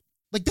that?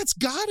 That's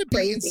gotta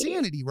be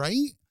insanity, right?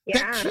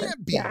 Yeah, that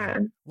can't be. Yeah.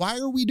 Why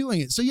are we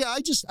doing it? So yeah, I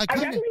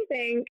definitely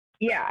think,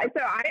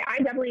 so I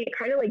definitely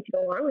kind of like to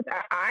go along with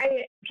that.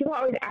 People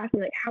always ask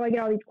me how I get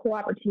all these cool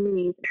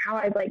opportunities and how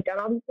I've done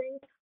all these things.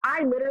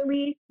 I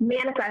literally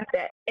manifest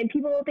it, and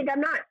people will think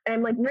I'm nuts. And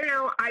I'm like,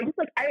 no, I just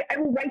I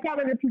will write down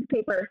on a piece of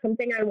paper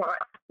something I want,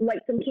 light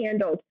some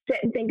candles, sit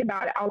and think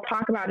about it. I'll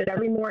talk about it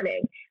every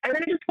morning, and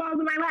then it just falls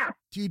in my lap.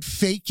 Dude,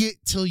 fake it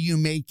till you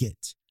make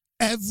it.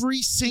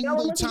 Every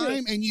single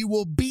time, and you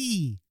will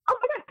be. Oh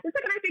my God, the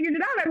second I figured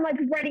it out,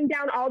 I'm writing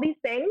down all these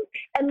things,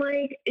 and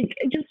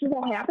it just is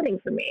all happening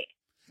for me.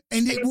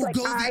 And it will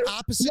go the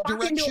opposite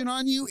direction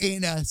on you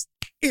in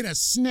a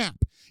snap.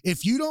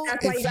 If you don't,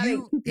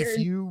 if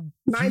you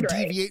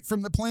deviate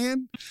from the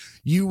plan,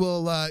 you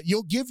will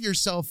you'll give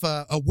yourself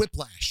a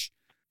whiplash.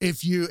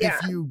 If you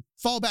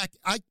fall back,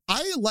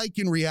 I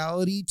liken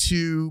reality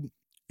to,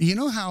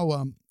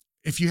 how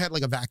if you had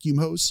a vacuum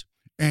hose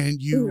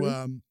and you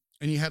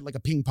and you had a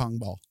ping pong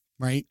ball,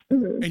 right?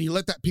 And you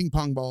let that ping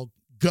pong ball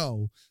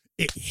go,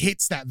 it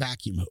hits that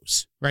vacuum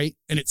hose, right?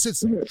 And it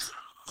sits there,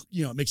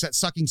 it makes that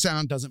sucking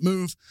sound, doesn't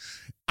move.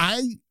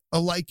 I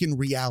liken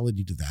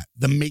reality to that,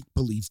 the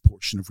make-believe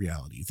portion of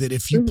reality, that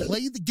if you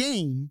play the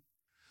game,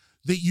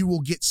 that you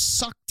will get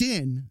sucked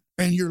in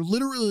and you're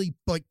literally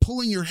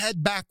pulling your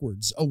head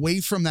backwards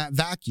away from that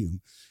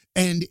vacuum.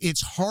 And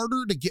it's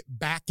harder to get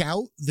back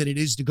out than it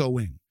is to go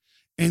in.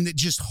 And it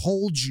just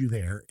holds you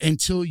there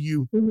until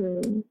you,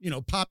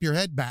 pop your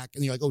head back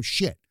and you're like, oh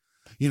shit,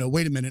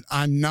 wait a minute.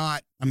 I'm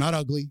not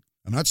ugly.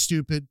 I'm not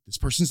stupid. This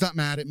person's not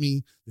mad at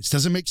me. This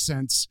doesn't make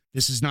sense.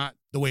 This is not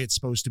the way it's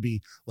supposed to be.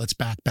 Let's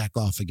back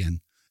off again.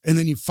 And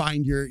then you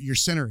find your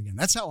center again.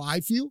 That's how I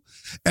feel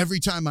every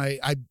time I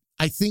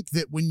think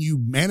that when you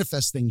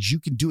manifest things, you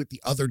can do it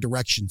the other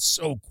direction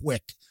so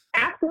quick.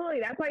 Absolutely.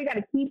 That's why you got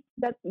to keep,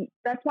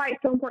 that's why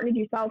it's so important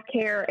to do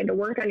self-care and to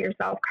work on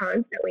yourself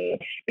constantly.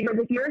 Because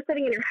if you're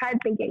sitting in your head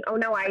thinking, oh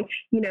no, I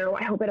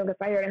hope I don't get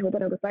fired. I hope I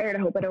don't get fired. I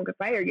hope I don't get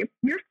fired.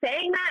 You're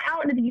saying that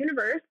out into the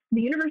universe.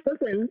 The universe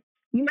listens.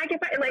 You might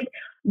get fired.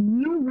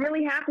 You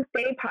really have to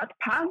stay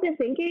positive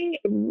thinking.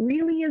 It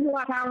really is a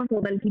lot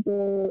powerful than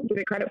people give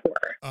it credit for.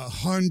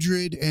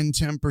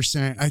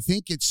 110%. I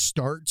think it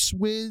starts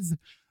with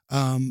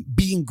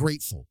being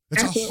grateful.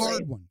 It's Absolutely. A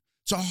hard one.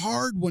 It's a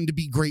hard one to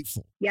be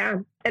grateful. Yeah.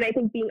 And I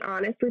think being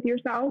honest with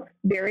yourself,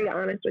 very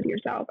honest with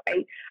yourself.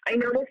 I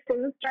noticed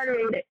since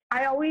started,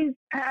 I always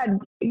had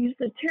just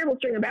a terrible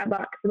string of bad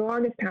luck for the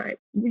longest time.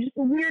 Just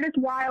the weirdest,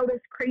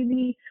 wildest,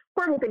 crazy,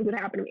 horrible things would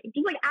happen to me.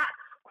 Just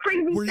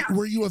crazy stuff.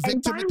 Were you a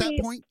victim at that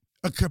point?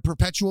 A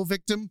perpetual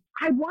victim?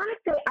 I want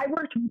to say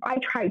I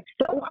tried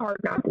so hard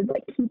not to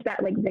keep that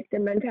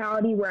victim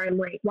mentality where I'm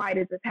why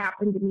does this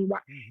happen to me? Why?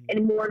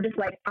 And more just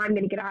I'm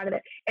going to get out of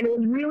it. And it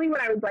was really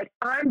when I was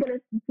I'm going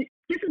to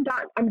this is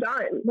done. I'm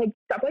done. Like,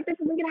 stuff like this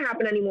isn't going to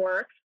happen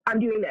anymore. I'm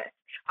doing this.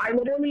 I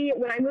literally,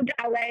 when I moved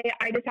to LA,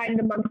 I decided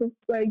 2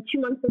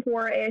 months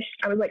before-ish,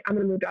 I was like, I'm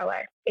going to move to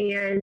LA.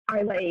 And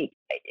I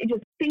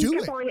things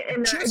kept falling in,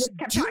 and I just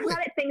kept talking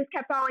about it. Things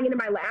kept falling into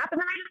my lap. And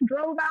then I just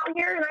drove out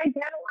here and I had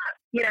a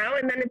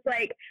lot, and then it's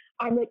like,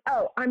 I'm like,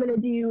 oh, I'm going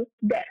to do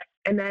this.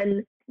 And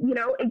then,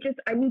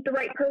 I meet the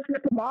right person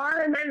at the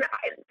bar, and then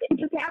it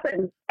just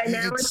happens. And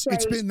now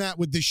it's been that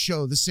with this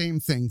show, the same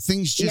thing.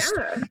 Things just,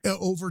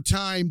 over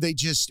time, they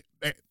just,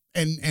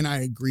 and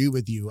I agree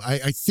with you.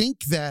 I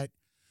think that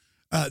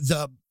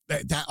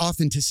that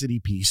authenticity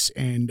piece,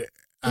 and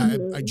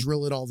I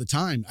drill it all the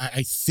time.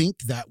 I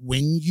think that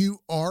when you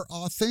are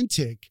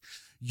authentic,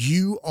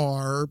 you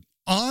are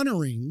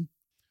honoring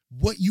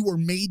what you were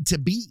made to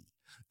be.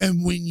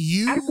 And when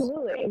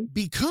you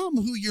become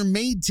who you're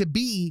made to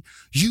be,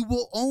 you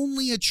will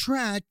only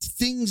attract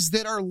things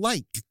that are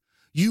like.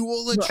 You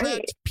will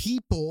attract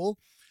people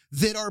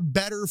that are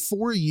better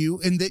for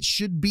you and that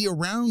should be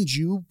around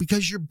you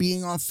because you're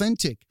being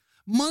authentic.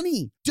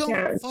 Money,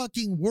 don't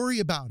fucking worry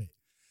about it.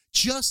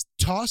 Just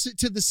toss it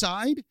to the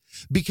side,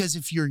 because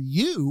if you're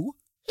you,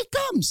 it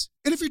comes.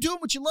 And if you're doing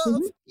what you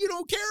love, you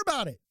don't care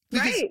about it.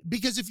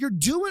 Because if you're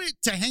doing it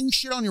to hang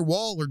shit on your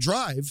wall or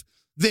drive,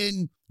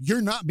 then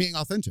you're not being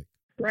authentic.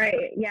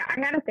 Right. Yeah. I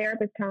had a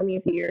therapist tell me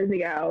a few years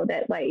ago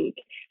that,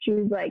 she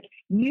was like,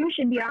 you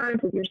should be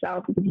honest with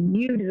yourself because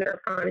you deserve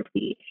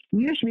honesty.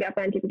 You should be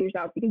authentic with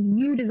yourself because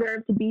you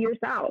deserve to be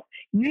yourself.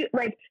 You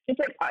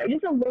just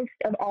a list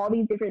of all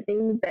these different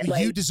things that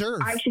you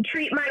deserve. I should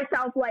treat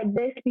myself like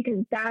this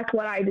because that's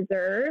what I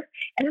deserve.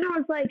 And then I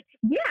was like,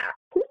 yeah,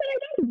 who said I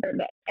don't deserve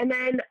it? And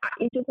then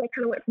it just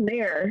kind of went from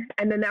there.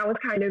 And then that was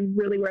kind of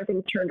really where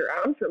things turned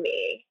around for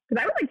me,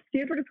 because I was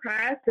super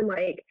depressed and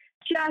I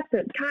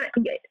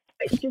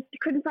just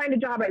couldn't find a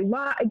job I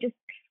loved. I just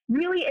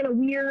really in a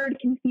weird,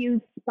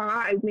 confused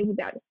spot. I was making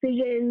bad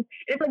decisions. And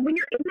it's like when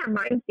you're in that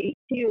mind state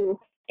too,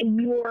 and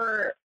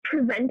you're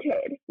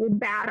presented with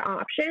bad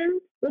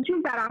options, you'll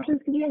choose bad options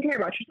because you don't care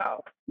about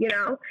yourself,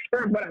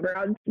 or whatever.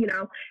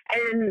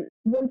 And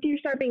once you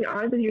start being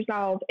honest with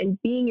yourself and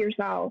being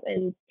yourself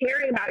and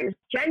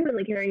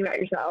genuinely caring about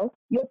yourself,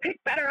 you'll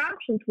pick better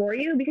options for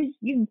you because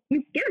you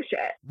give a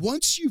shit.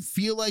 Once you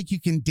feel like you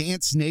can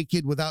dance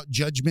naked without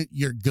judgment,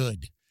 you're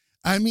good.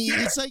 I mean,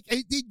 it's like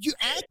you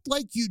act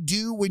like you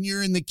do when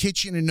you're in the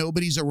kitchen and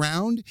nobody's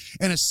around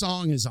and a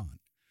song is on.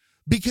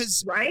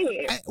 Because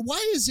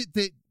why is it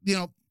that,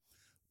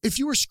 if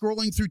you were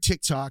scrolling through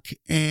TikTok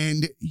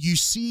and you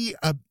see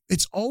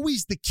it's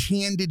always the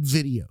candid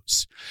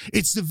videos.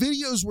 It's the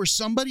videos where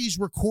somebody's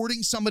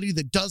recording somebody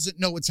that doesn't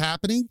know what's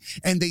happening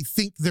and they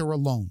think they're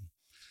alone.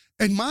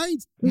 And my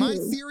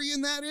theory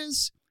in that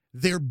is,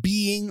 they're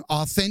being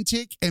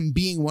authentic and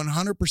being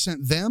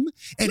 100% them.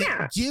 And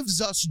it gives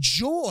us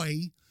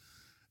joy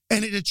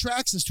and it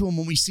attracts us to them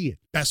when we see it.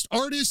 Best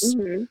artists,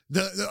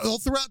 all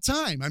throughout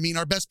time. I mean,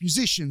 our best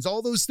musicians,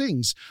 all those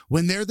things.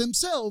 When they're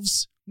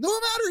themselves, no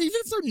matter, even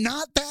if they're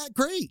not that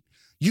great,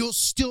 you'll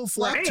still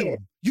flock to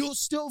them. You'll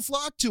still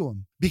flock to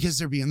them because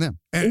they're being them.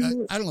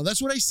 And I don't know.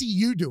 That's what I see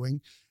you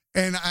doing.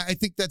 And I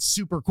think that's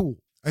super cool.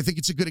 I think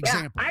it's a good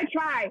example. I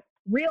try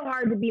real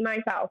hard to be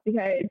myself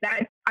because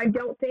I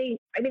think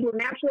we're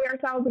naturally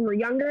ourselves when we're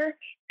younger,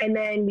 and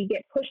then we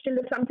get pushed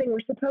into something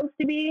we're supposed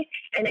to be.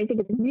 And I think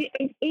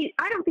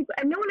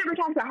no one ever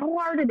talks about how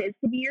hard it is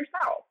to be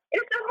yourself.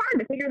 It's so hard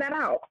to figure that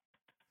out.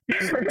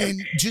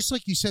 And just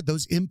like you said,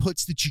 those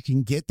inputs that you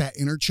can get, that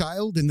inner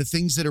child and the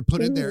things that are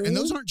put in there, and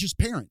those aren't just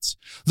parents.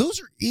 Those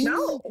are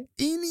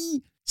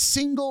any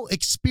single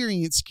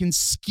experience can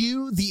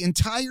skew the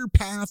entire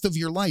path of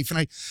your life.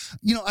 And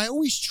I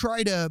always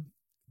try to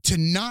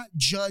not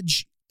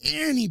judge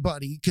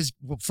anybody because,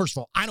 well, first of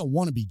all, I don't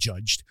want to be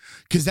judged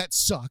because that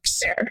sucks.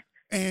 Fair.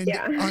 And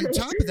on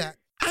top of that,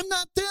 I'm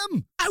not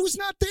them. I was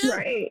not there.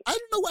 Right. I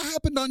don't know what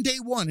happened on day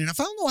one. And if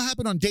I don't know what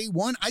happened on day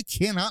one, I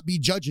cannot be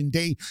judging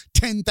day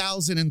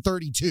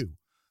 10,032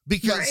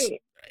 because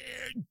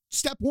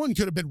step one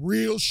could have been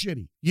real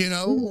shitty,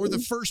 or the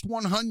first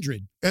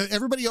 100.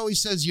 Everybody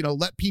always says,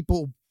 let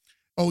people,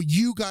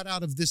 you got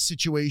out of this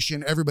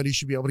situation. Everybody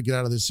should be able to get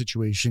out of this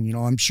situation.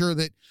 I'm sure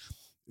that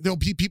there'll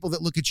be people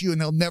that look at you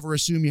and they'll never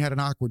assume you had an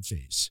awkward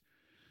phase.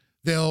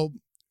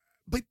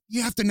 But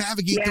you have to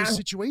navigate those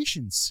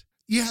situations.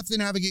 You have to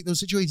navigate those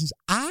situations.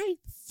 I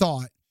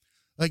thought,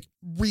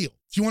 real.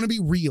 If you want to be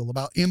real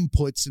about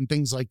inputs and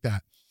things like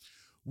that.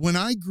 When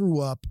I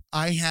grew up,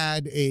 I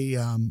had a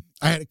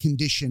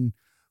condition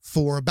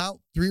for about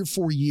 3 or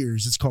 4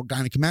 years. It's called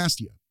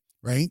gynecomastia,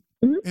 right?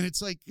 Mm-hmm. And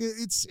it's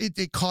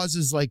it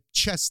causes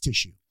chest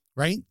tissue,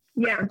 right?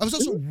 Yeah. I was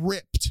also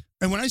ripped.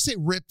 And when I say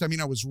ripped, I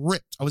mean I was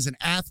ripped. I was an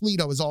athlete.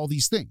 I was all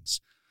these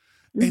things.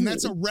 Mm-hmm. And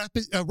that's a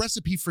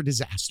recipe for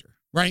disaster,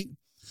 right?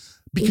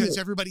 Because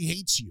everybody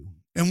hates you.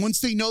 And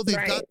once they know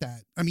they've got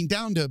that, I mean,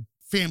 down to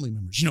family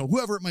members,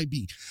 whoever it might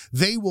be,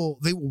 they will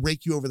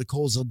rake you over the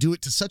coals. They'll do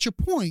it to such a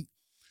point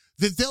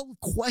that they'll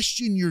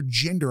question your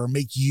gender or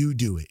make you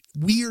do it.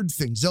 Weird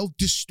things. They'll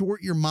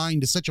distort your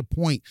mind to such a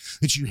point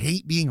that you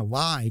hate being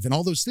alive and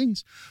all those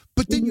things.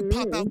 But then you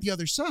pop out the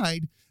other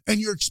side and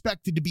you're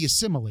expected to be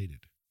assimilated.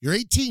 You're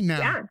 18 now.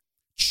 Yeah.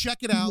 Check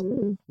it out.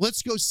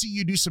 Let's go see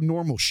you do some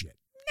normal shit.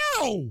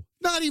 No,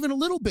 not even a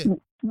little bit.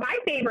 My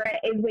favorite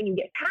is when you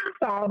get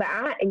past all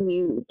that and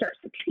you start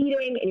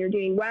succeeding and you're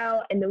doing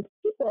well, and those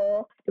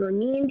people who are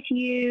mean to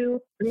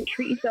you, or didn't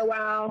treat you so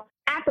well,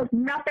 act like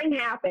nothing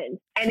happened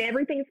and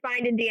everything's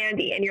fine and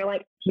dandy, and you're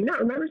like, do you not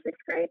remember sixth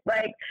grade?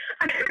 Like,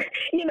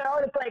 you know,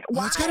 it's like, why?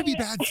 Well, it's got to be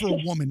bad for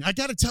a woman. I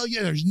got to tell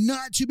you, there's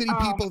not too many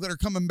people that are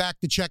coming back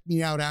to check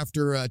me out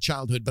after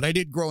childhood, but I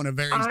did grew up in a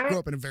very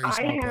small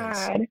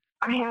place.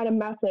 I had a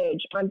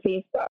message on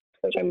Facebook,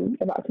 which I'm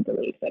about to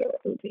delete because I don't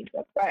on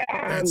Facebook. But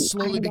it's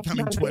slowly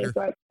becoming Twitter.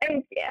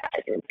 And,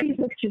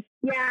 Facebook's just,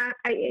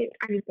 I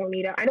just don't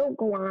need it. I don't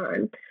go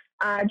on.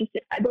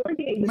 The only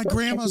thing my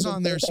grandma's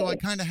on there, so I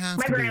kind of have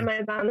to. My grandma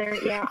is on there,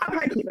 yeah. I'll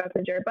probably keep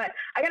Messenger. But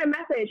I got a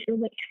message. It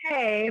was like,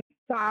 hey,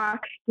 saw,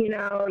 you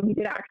know, you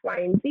did X, Y,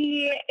 and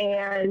Z,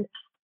 and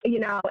you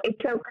know, it's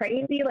so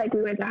crazy. Like,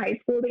 we went to high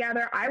school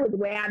together. I was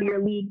way out of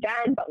your league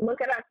then, but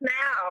look at us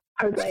now.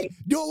 I was like,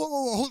 no,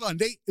 whoa, hold on.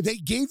 They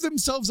gave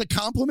themselves a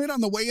compliment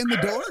on the way in the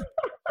door?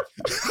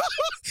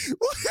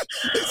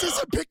 Is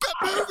this a pickup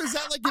move? Is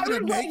that like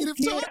giving a negative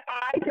talk?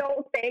 I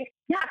don't think.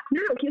 Yeah,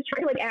 no. He was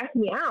trying to like ask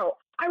me out.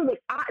 I was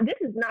like, this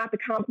is not the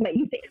compliment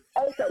you think.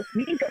 Also,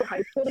 we didn't go to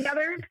high school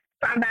together.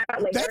 Found that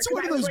out later. That's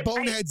one of those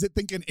boneheads that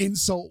think an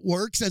insult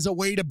works as a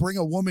way to bring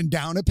a woman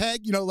down a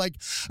peg. You know, like,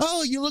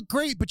 oh, you look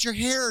great, but your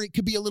hair, it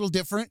could be a little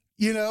different,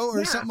 you know,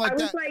 or something like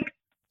that. I was like,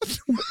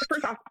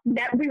 first off,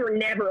 we were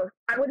never,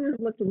 I wouldn't have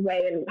looked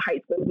away in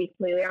high school, to be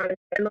completely honest.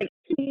 And like,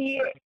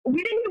 we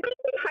didn't even go to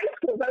the same high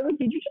school. So I was like,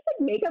 did you just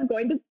like make up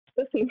going to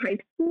the same high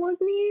school as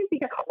me?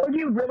 Or do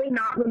you really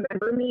not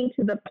remember me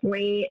to the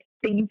point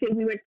that you think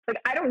we were, like,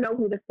 I don't know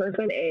who this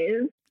person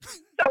is.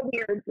 So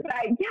weird. But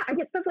I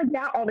get stuff like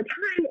that all the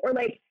time. Or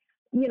like,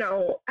 you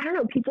know, I don't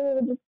know,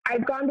 people just,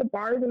 I've gone to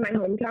bars in my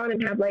hometown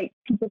and have like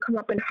people come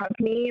up and hug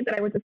me that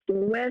I went to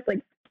school with.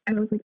 Like, and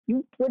I was like,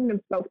 you wouldn't have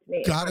spoke to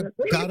me.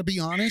 Gotta be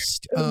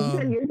honest.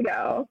 10 years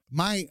ago.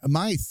 My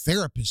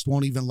therapist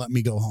won't even let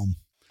me go home.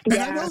 And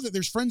I know that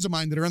there's friends of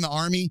mine that are in the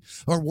Army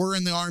or were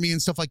in the Army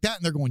and stuff like that.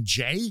 And they're going,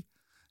 Jay,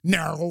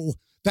 no,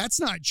 that's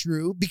not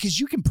true, because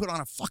you can put on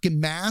a fucking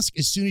mask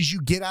as soon as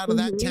you get out of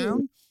that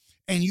town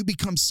and you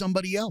become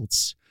somebody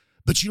else,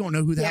 but you don't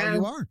know who the hell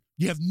you are.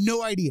 You have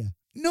no idea.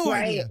 No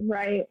idea.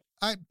 Right.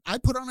 I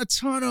put on a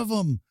ton of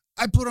them.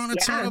 I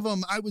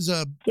was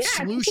a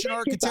solution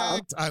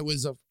architect. I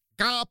was a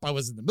cop. I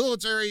was in the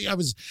military. I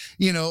was,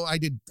 you know, I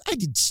did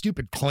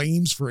stupid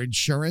claims for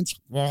insurance.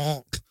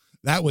 Well,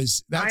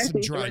 that's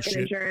some dry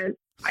shit. Insurance.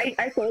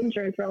 I sold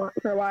insurance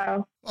for a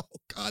while. Oh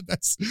God,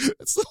 that's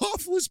the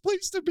awfulest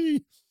place to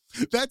be.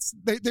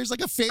 There's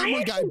like a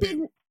Family Guy bit.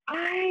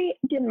 I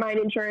didn't mind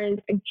insurance.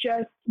 I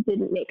just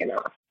didn't make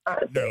enough,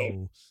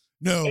 honestly.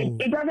 No.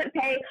 It doesn't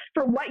pay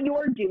for what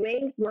you're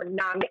doing. You're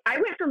not. I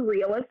went from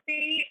real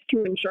estate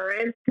to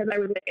insurance because I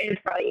was like,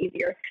 it's probably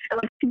easier.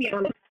 And like, to be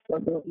honest, it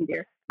was a little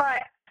easier.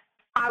 But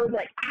I was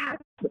like, I have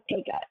to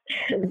take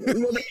it. And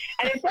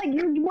it's like,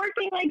 you're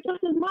working like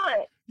just as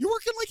much. You're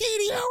working like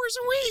 80 hours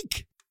a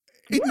week.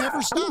 It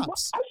never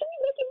stops. I should be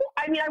making more.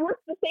 I mean, I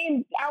worked the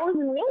same hours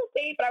in real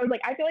estate, but I was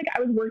like, I feel like I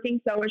was working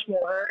so much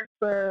more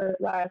for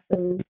less.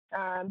 And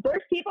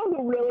there's people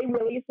who really,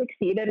 really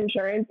succeed at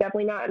insurance.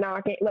 Definitely not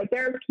knocking. Like,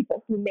 there are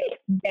people who make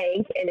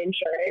bank in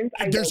insurance.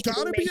 There's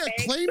got to be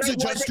a claims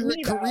adjuster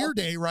at career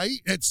day, right?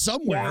 At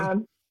somewhere. Yeah.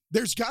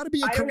 There's got to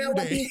be a career day. I don't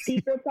know what these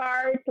secrets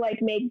are to like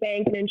make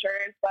bank and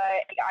insurance, but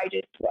I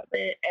just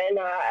wasn't. And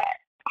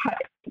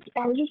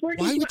I was just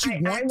working. Why would you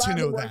want to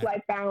know that?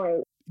 Work-life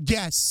balance.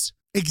 Yes.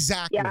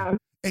 Exactly. Yeah.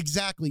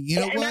 Exactly.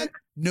 You know what?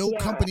 No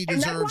company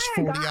deserves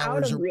 40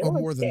 hours or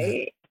more than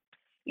that.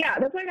 Yeah,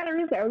 that's why I got out of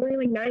real estate. I was working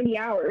like 90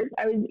 hours.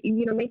 I was,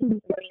 you know, making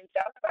money and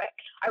stuff. But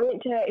I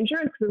went to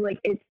insurance because like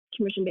it's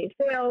commission-based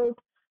sales.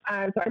 So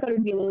I thought it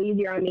would be a little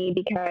easier on me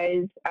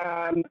because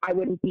I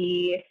wouldn't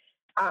be,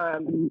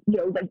 you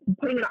know, like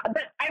putting it on.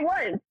 But I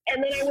was,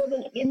 and then I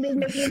wasn't in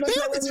business as much as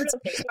I was in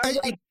real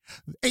estate.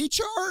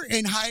 So HR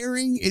and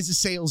hiring is a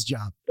sales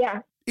job. Yeah.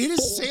 It is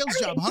a sales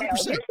job,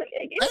 100%.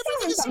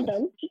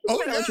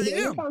 Everything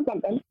is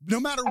something. No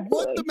matter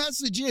what the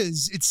message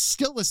is, it's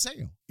still a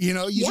sale. You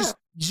know, you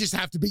just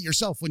have to be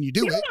yourself when you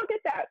do it. People don't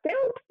get that.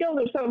 Sales skills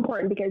are so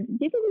important because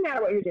it doesn't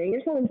matter what you're doing.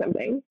 You're selling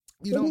something.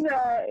 This is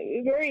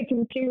a very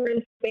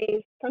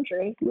consumer-based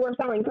country. You are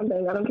selling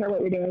something. I don't care what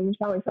you're doing. You're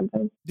selling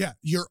something. Yeah,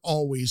 you're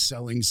always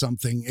selling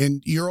something,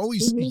 and you're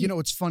always. You know,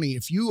 it's funny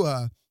if you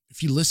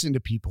listen to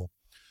people,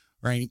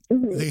 right?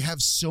 They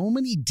have so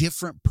many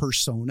different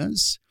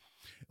personas.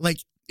 Like,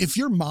 if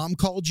your mom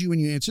called you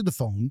and you answered the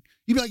phone,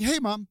 you'd be like, hey,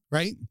 Mom,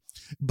 right?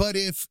 But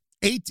if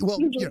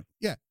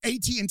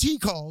AT&T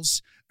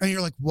calls and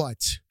you're like,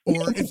 what?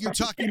 Or if you're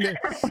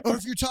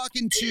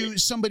talking to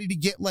somebody to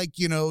get like,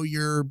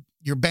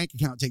 your bank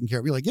account taken care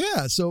of, you're like,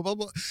 yeah, so blah,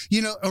 blah,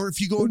 or if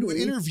you go into an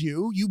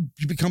interview, you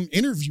become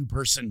interview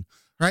person,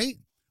 right?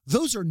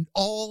 Those are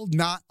all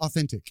not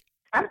authentic.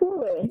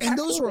 Absolutely. And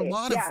those are a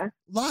lot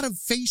of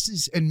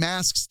faces and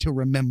masks to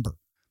remember.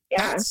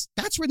 Yeah.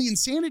 That's where the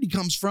insanity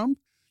comes from.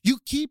 You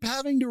keep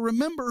having to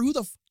remember who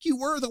the fuck you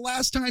were the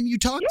last time you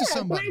talked to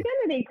somebody. It's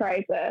an identity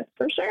crisis,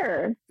 for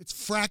sure. It's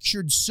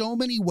fractured so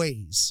many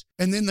ways.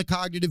 And then the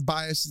cognitive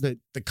biases that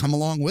come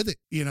along with it.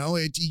 You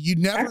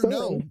never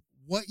know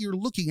what you're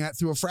looking at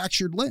through a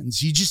fractured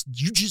lens. You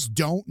just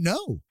don't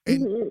know.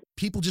 And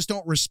people just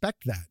don't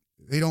respect that.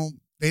 They don't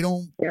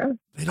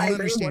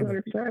understand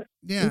 100%. it.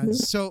 Yeah.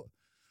 So,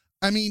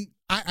 I mean,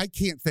 I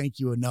can't thank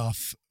you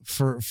enough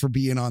for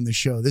being on the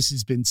show. This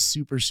has been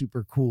super,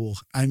 super cool.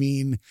 I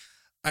mean,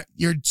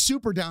 you're a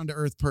super down to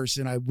earth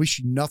person. I wish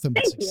you nothing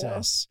but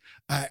success.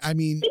 I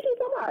mean, thank you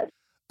so much.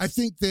 I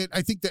think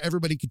that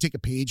everybody could take a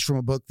page from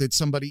a book that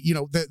somebody,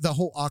 the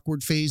whole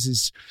awkward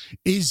phase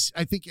is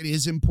I think it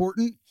is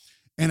important.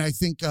 And I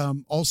think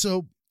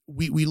also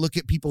we look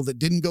at people that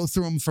didn't go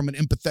through them from an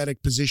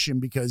empathetic position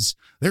because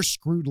they're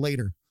screwed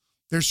later.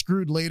 They're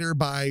screwed later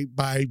by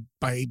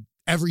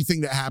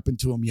everything that happened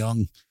to them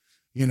young,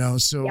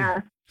 so. Yeah.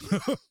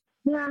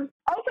 Yeah.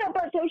 Also,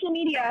 but social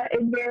media is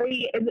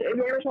very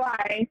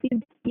why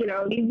these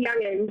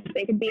youngins,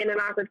 they could be in an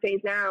awkward phase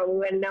now. We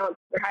wouldn't know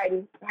they're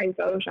hiding behind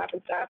Photoshop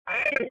and stuff.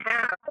 I didn't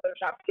have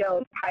Photoshop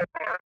skills to hide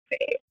my awkward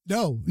phase.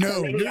 No,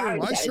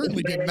 I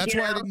certainly didn't. That's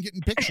why I didn't get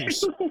in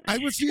pictures. I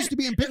refuse to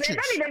be in pictures.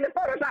 If anything, the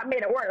Photoshop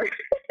made it work.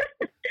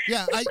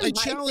 Yeah, I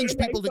challenge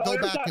people to go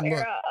back and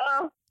look.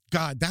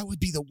 God, that would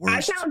be the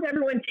worst. I challenge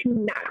everyone to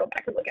not go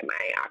back and look at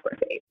my awkward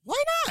phase.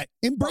 Why not?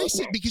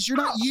 Embrace it because you're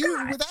not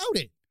without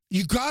it.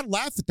 You gotta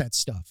laugh at that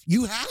stuff.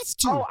 You have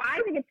to. Oh, I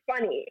think it's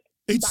funny.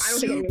 It's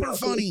super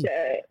funny.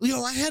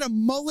 I had a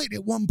mullet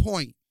at one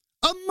point.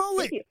 A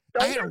mullet.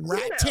 I had a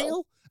rat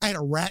tail. So at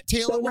one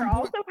we're point.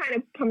 also kind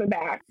of coming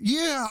back.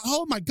 Yeah.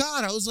 Oh my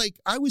God. I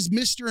was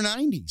Mr.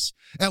 90s.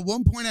 At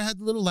one point I had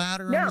the little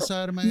ladder on the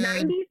side of my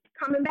head. 90s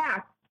coming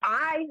back.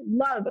 I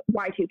love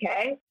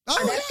Y2K.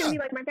 Oh, that's going to be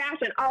like my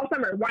fashion all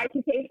summer.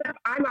 Y2K stuff.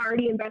 I'm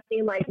already investing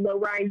in like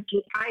low-rise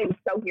jeans. I am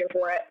so here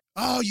for it.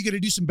 Oh, you going to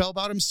do some bell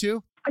bottoms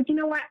too? You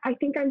know what? I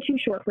think I'm too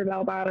short for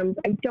bell bottoms.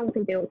 I don't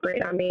think they look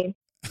great on me.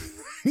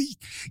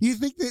 You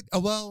think that? Oh,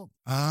 well,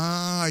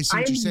 I see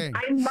what you're saying.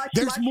 I'm much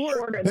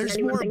shorter than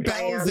anyone thinks I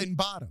am. There's more bell than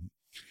bottom.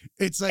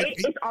 It's like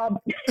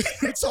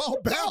it's all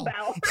bell.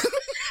 I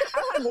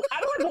don't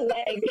have the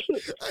legs.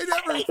 I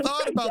never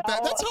thought about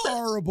that. That's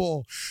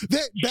horrible.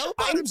 That bell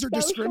bottoms are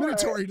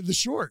discriminatory to the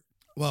short.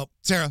 Well,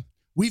 Sarah,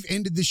 we've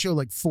ended this show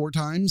like 4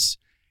 times.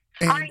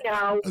 And I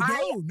know.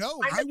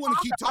 No. I want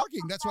to keep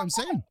talking. That's what I'm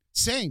saying.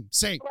 Same.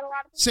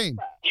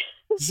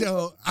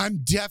 So I'm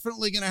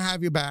definitely going to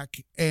have you back,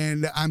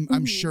 and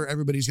I'm sure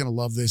everybody's going to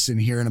love this and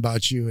hearing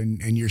about you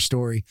and your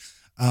story.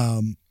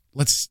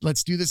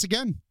 Let's do this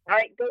again. All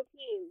right, go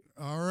team.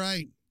 All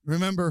right.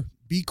 Remember,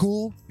 be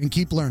cool and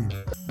keep learning.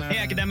 Hey,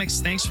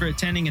 academics, thanks for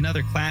attending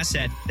another class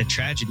at the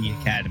Tragedy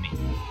Academy.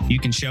 You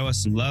can show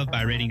us some love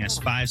by rating us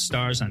 5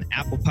 stars on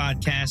Apple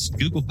Podcasts,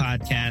 Google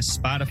Podcasts,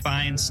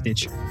 Spotify, and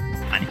Stitcher.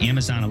 On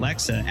Amazon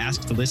Alexa,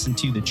 ask to listen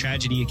to the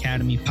Tragedy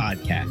Academy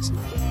podcast.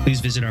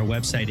 Please visit our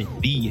website at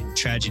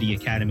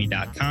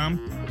thetragedyacademy.com,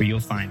 where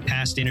you'll find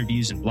past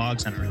interviews and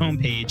blogs on our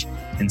homepage,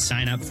 and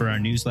sign up for our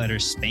newsletter,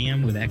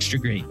 Spam with Extra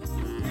Grade.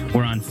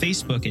 We're on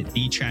Facebook at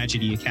The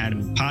Tragedy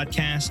Academy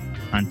Podcast,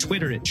 on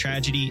Twitter at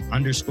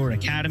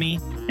Tragedy_Academy,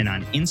 and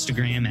on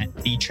Instagram at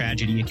The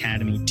Tragedy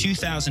Academy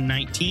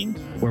 2019,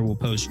 where we'll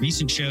post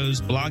recent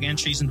shows, blog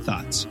entries, and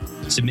thoughts.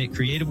 Submit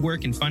creative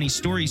work and funny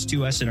stories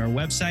to us at our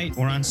website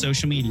or on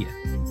social media.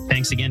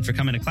 Thanks again for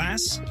coming to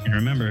class, and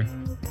remember,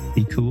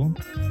 be cool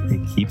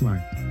and keep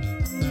learning.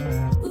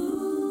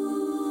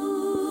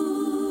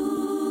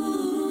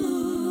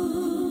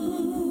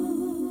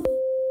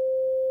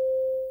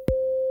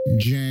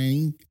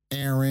 Jay,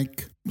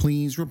 Eric,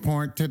 please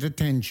report to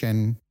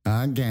detention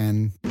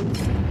again.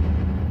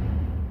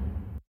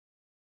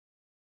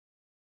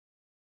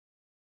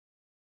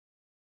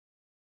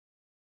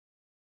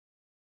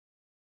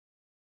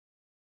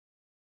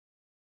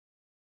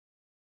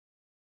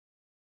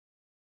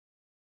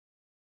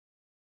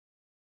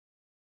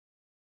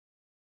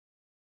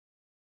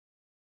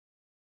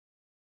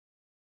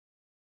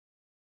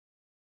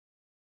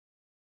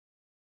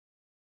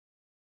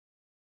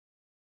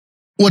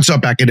 What's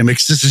up,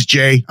 academics? This is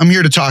Jay. I'm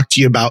here to talk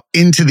to you about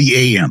Into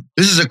the AM.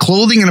 This is a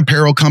clothing and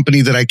apparel company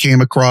that I came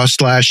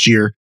across last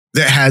year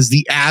that has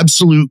the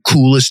absolute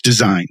coolest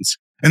designs.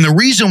 And the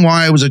reason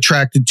why I was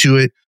attracted to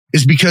it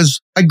is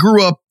because I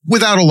grew up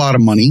without a lot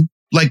of money,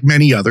 like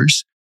many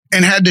others,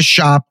 and had to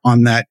shop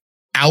on that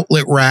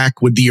outlet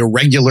rack with the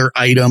irregular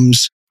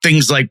items.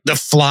 Things like the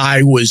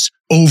fly was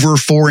over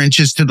 4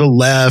 inches to the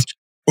left,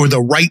 or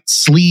the right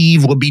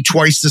sleeve would be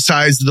twice the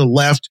size of the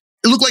left.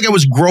 It looked like I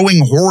was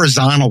growing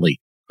horizontally.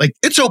 Like,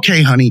 it's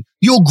okay, honey.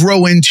 You'll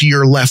grow into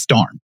your left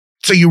arm.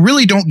 So you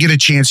really don't get a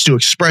chance to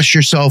express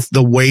yourself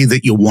the way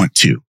that you want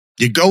to.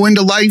 You go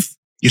into life,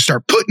 you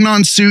start putting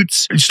on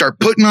suits, you start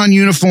putting on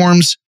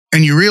uniforms,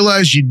 and you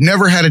realize you'd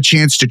never had a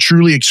chance to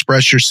truly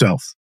express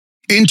yourself.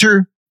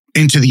 Enter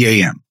Into the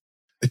AM,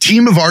 a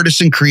team of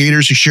artists and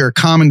creators who share a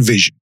common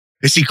vision.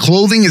 They see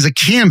clothing as a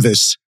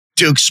canvas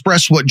to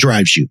express what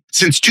drives you.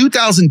 Since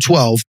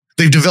 2012,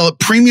 they've developed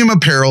premium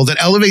apparel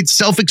that elevates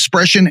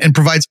self-expression and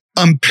provides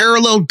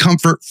unparalleled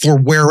comfort for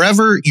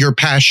wherever your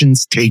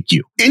passions take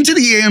you. Into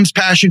the AM's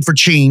passion for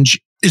change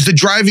is the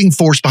driving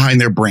force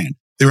behind their brand.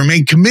 They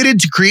remain committed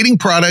to creating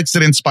products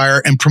that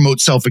inspire and promote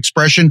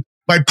self-expression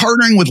by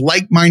partnering with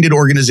like-minded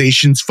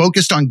organizations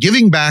focused on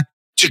giving back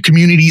to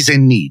communities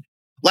in need.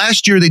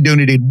 Last year, they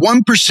donated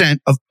 1%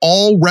 of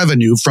all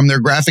revenue from their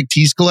graphic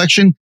tees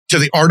collection to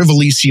the Art of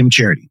Elysium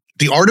charity.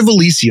 The Art of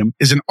Elysium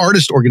is an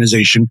artist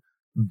organization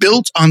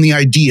built on the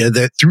idea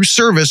that through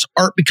service,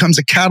 art becomes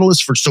a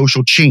catalyst for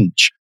social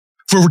change.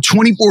 For over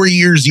 24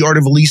 years, the Art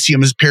of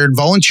Elysium has paired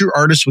volunteer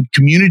artists with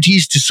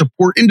communities to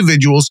support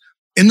individuals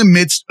in the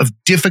midst of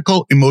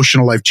difficult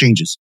emotional life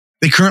changes.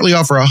 They currently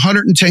offer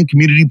 110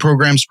 community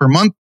programs per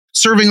month,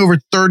 serving over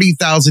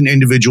 30,000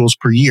 individuals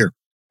per year.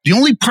 The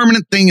only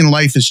permanent thing in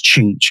life is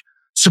change.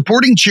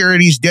 Supporting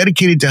charities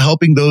dedicated to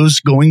helping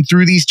those going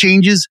through these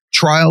changes,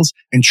 trials,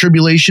 and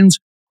tribulations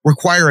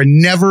require a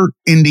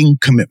never-ending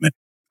commitment.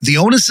 The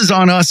onus is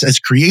on us as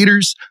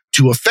creators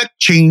to affect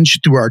change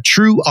through our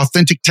true,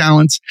 authentic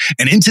talents,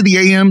 and Into the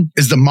AM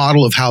is the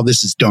model of how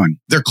this is done.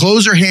 Their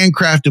clothes are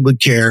handcrafted with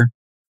care.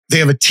 They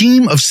have a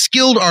team of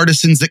skilled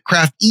artisans that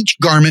craft each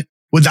garment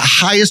with the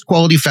highest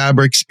quality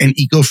fabrics and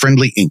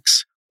eco-friendly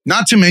inks.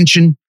 Not to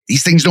mention,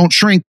 these things don't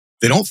shrink,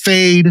 they don't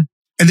fade,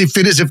 and they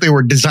fit as if they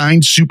were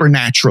designed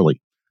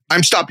supernaturally.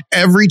 I'm stopped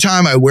every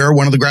time I wear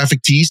one of the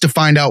graphic tees to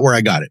find out where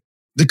I got it.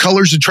 The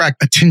colors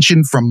attract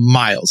attention from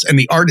miles, and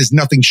the art is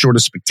nothing short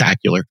of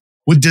spectacular,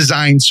 with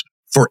designs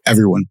for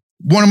everyone.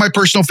 One of my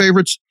personal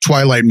favorites,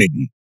 Twilight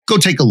Maiden. Go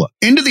take a look.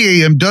 Into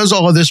the AM does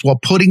all of this while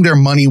putting their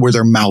money where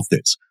their mouth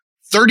is.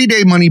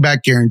 30-day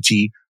money-back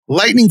guarantee,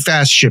 lightning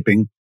fast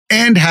shipping,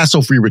 and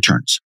hassle-free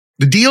returns.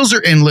 The deals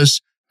are endless.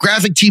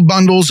 Graphic tee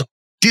bundles,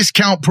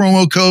 discount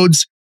promo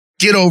codes.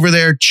 Get over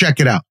there, check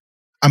it out.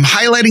 I'm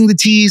highlighting the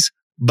tees,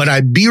 but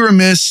I'd be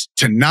remiss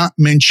to not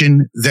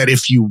mention that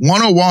if you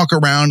want to walk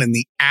around in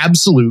the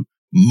absolute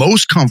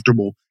most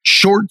comfortable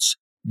shorts,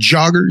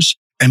 joggers,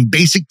 and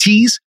basic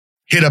tees,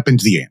 hit up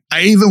Into the AM.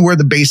 I even wear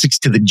the basics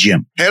to the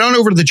gym. Head on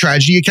over to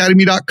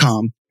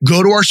thetragedyacademy.com,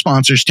 go to our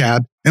sponsors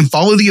tab, and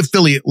follow the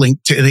affiliate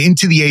link to the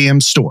Into the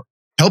AM store.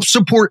 Help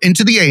support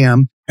Into the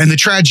AM and the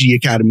Tragedy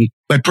Academy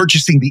by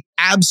purchasing the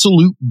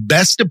absolute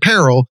best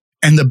apparel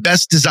and the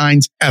best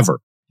designs ever.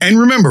 And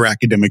remember,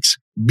 academics,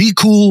 be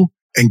cool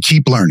and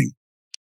keep learning.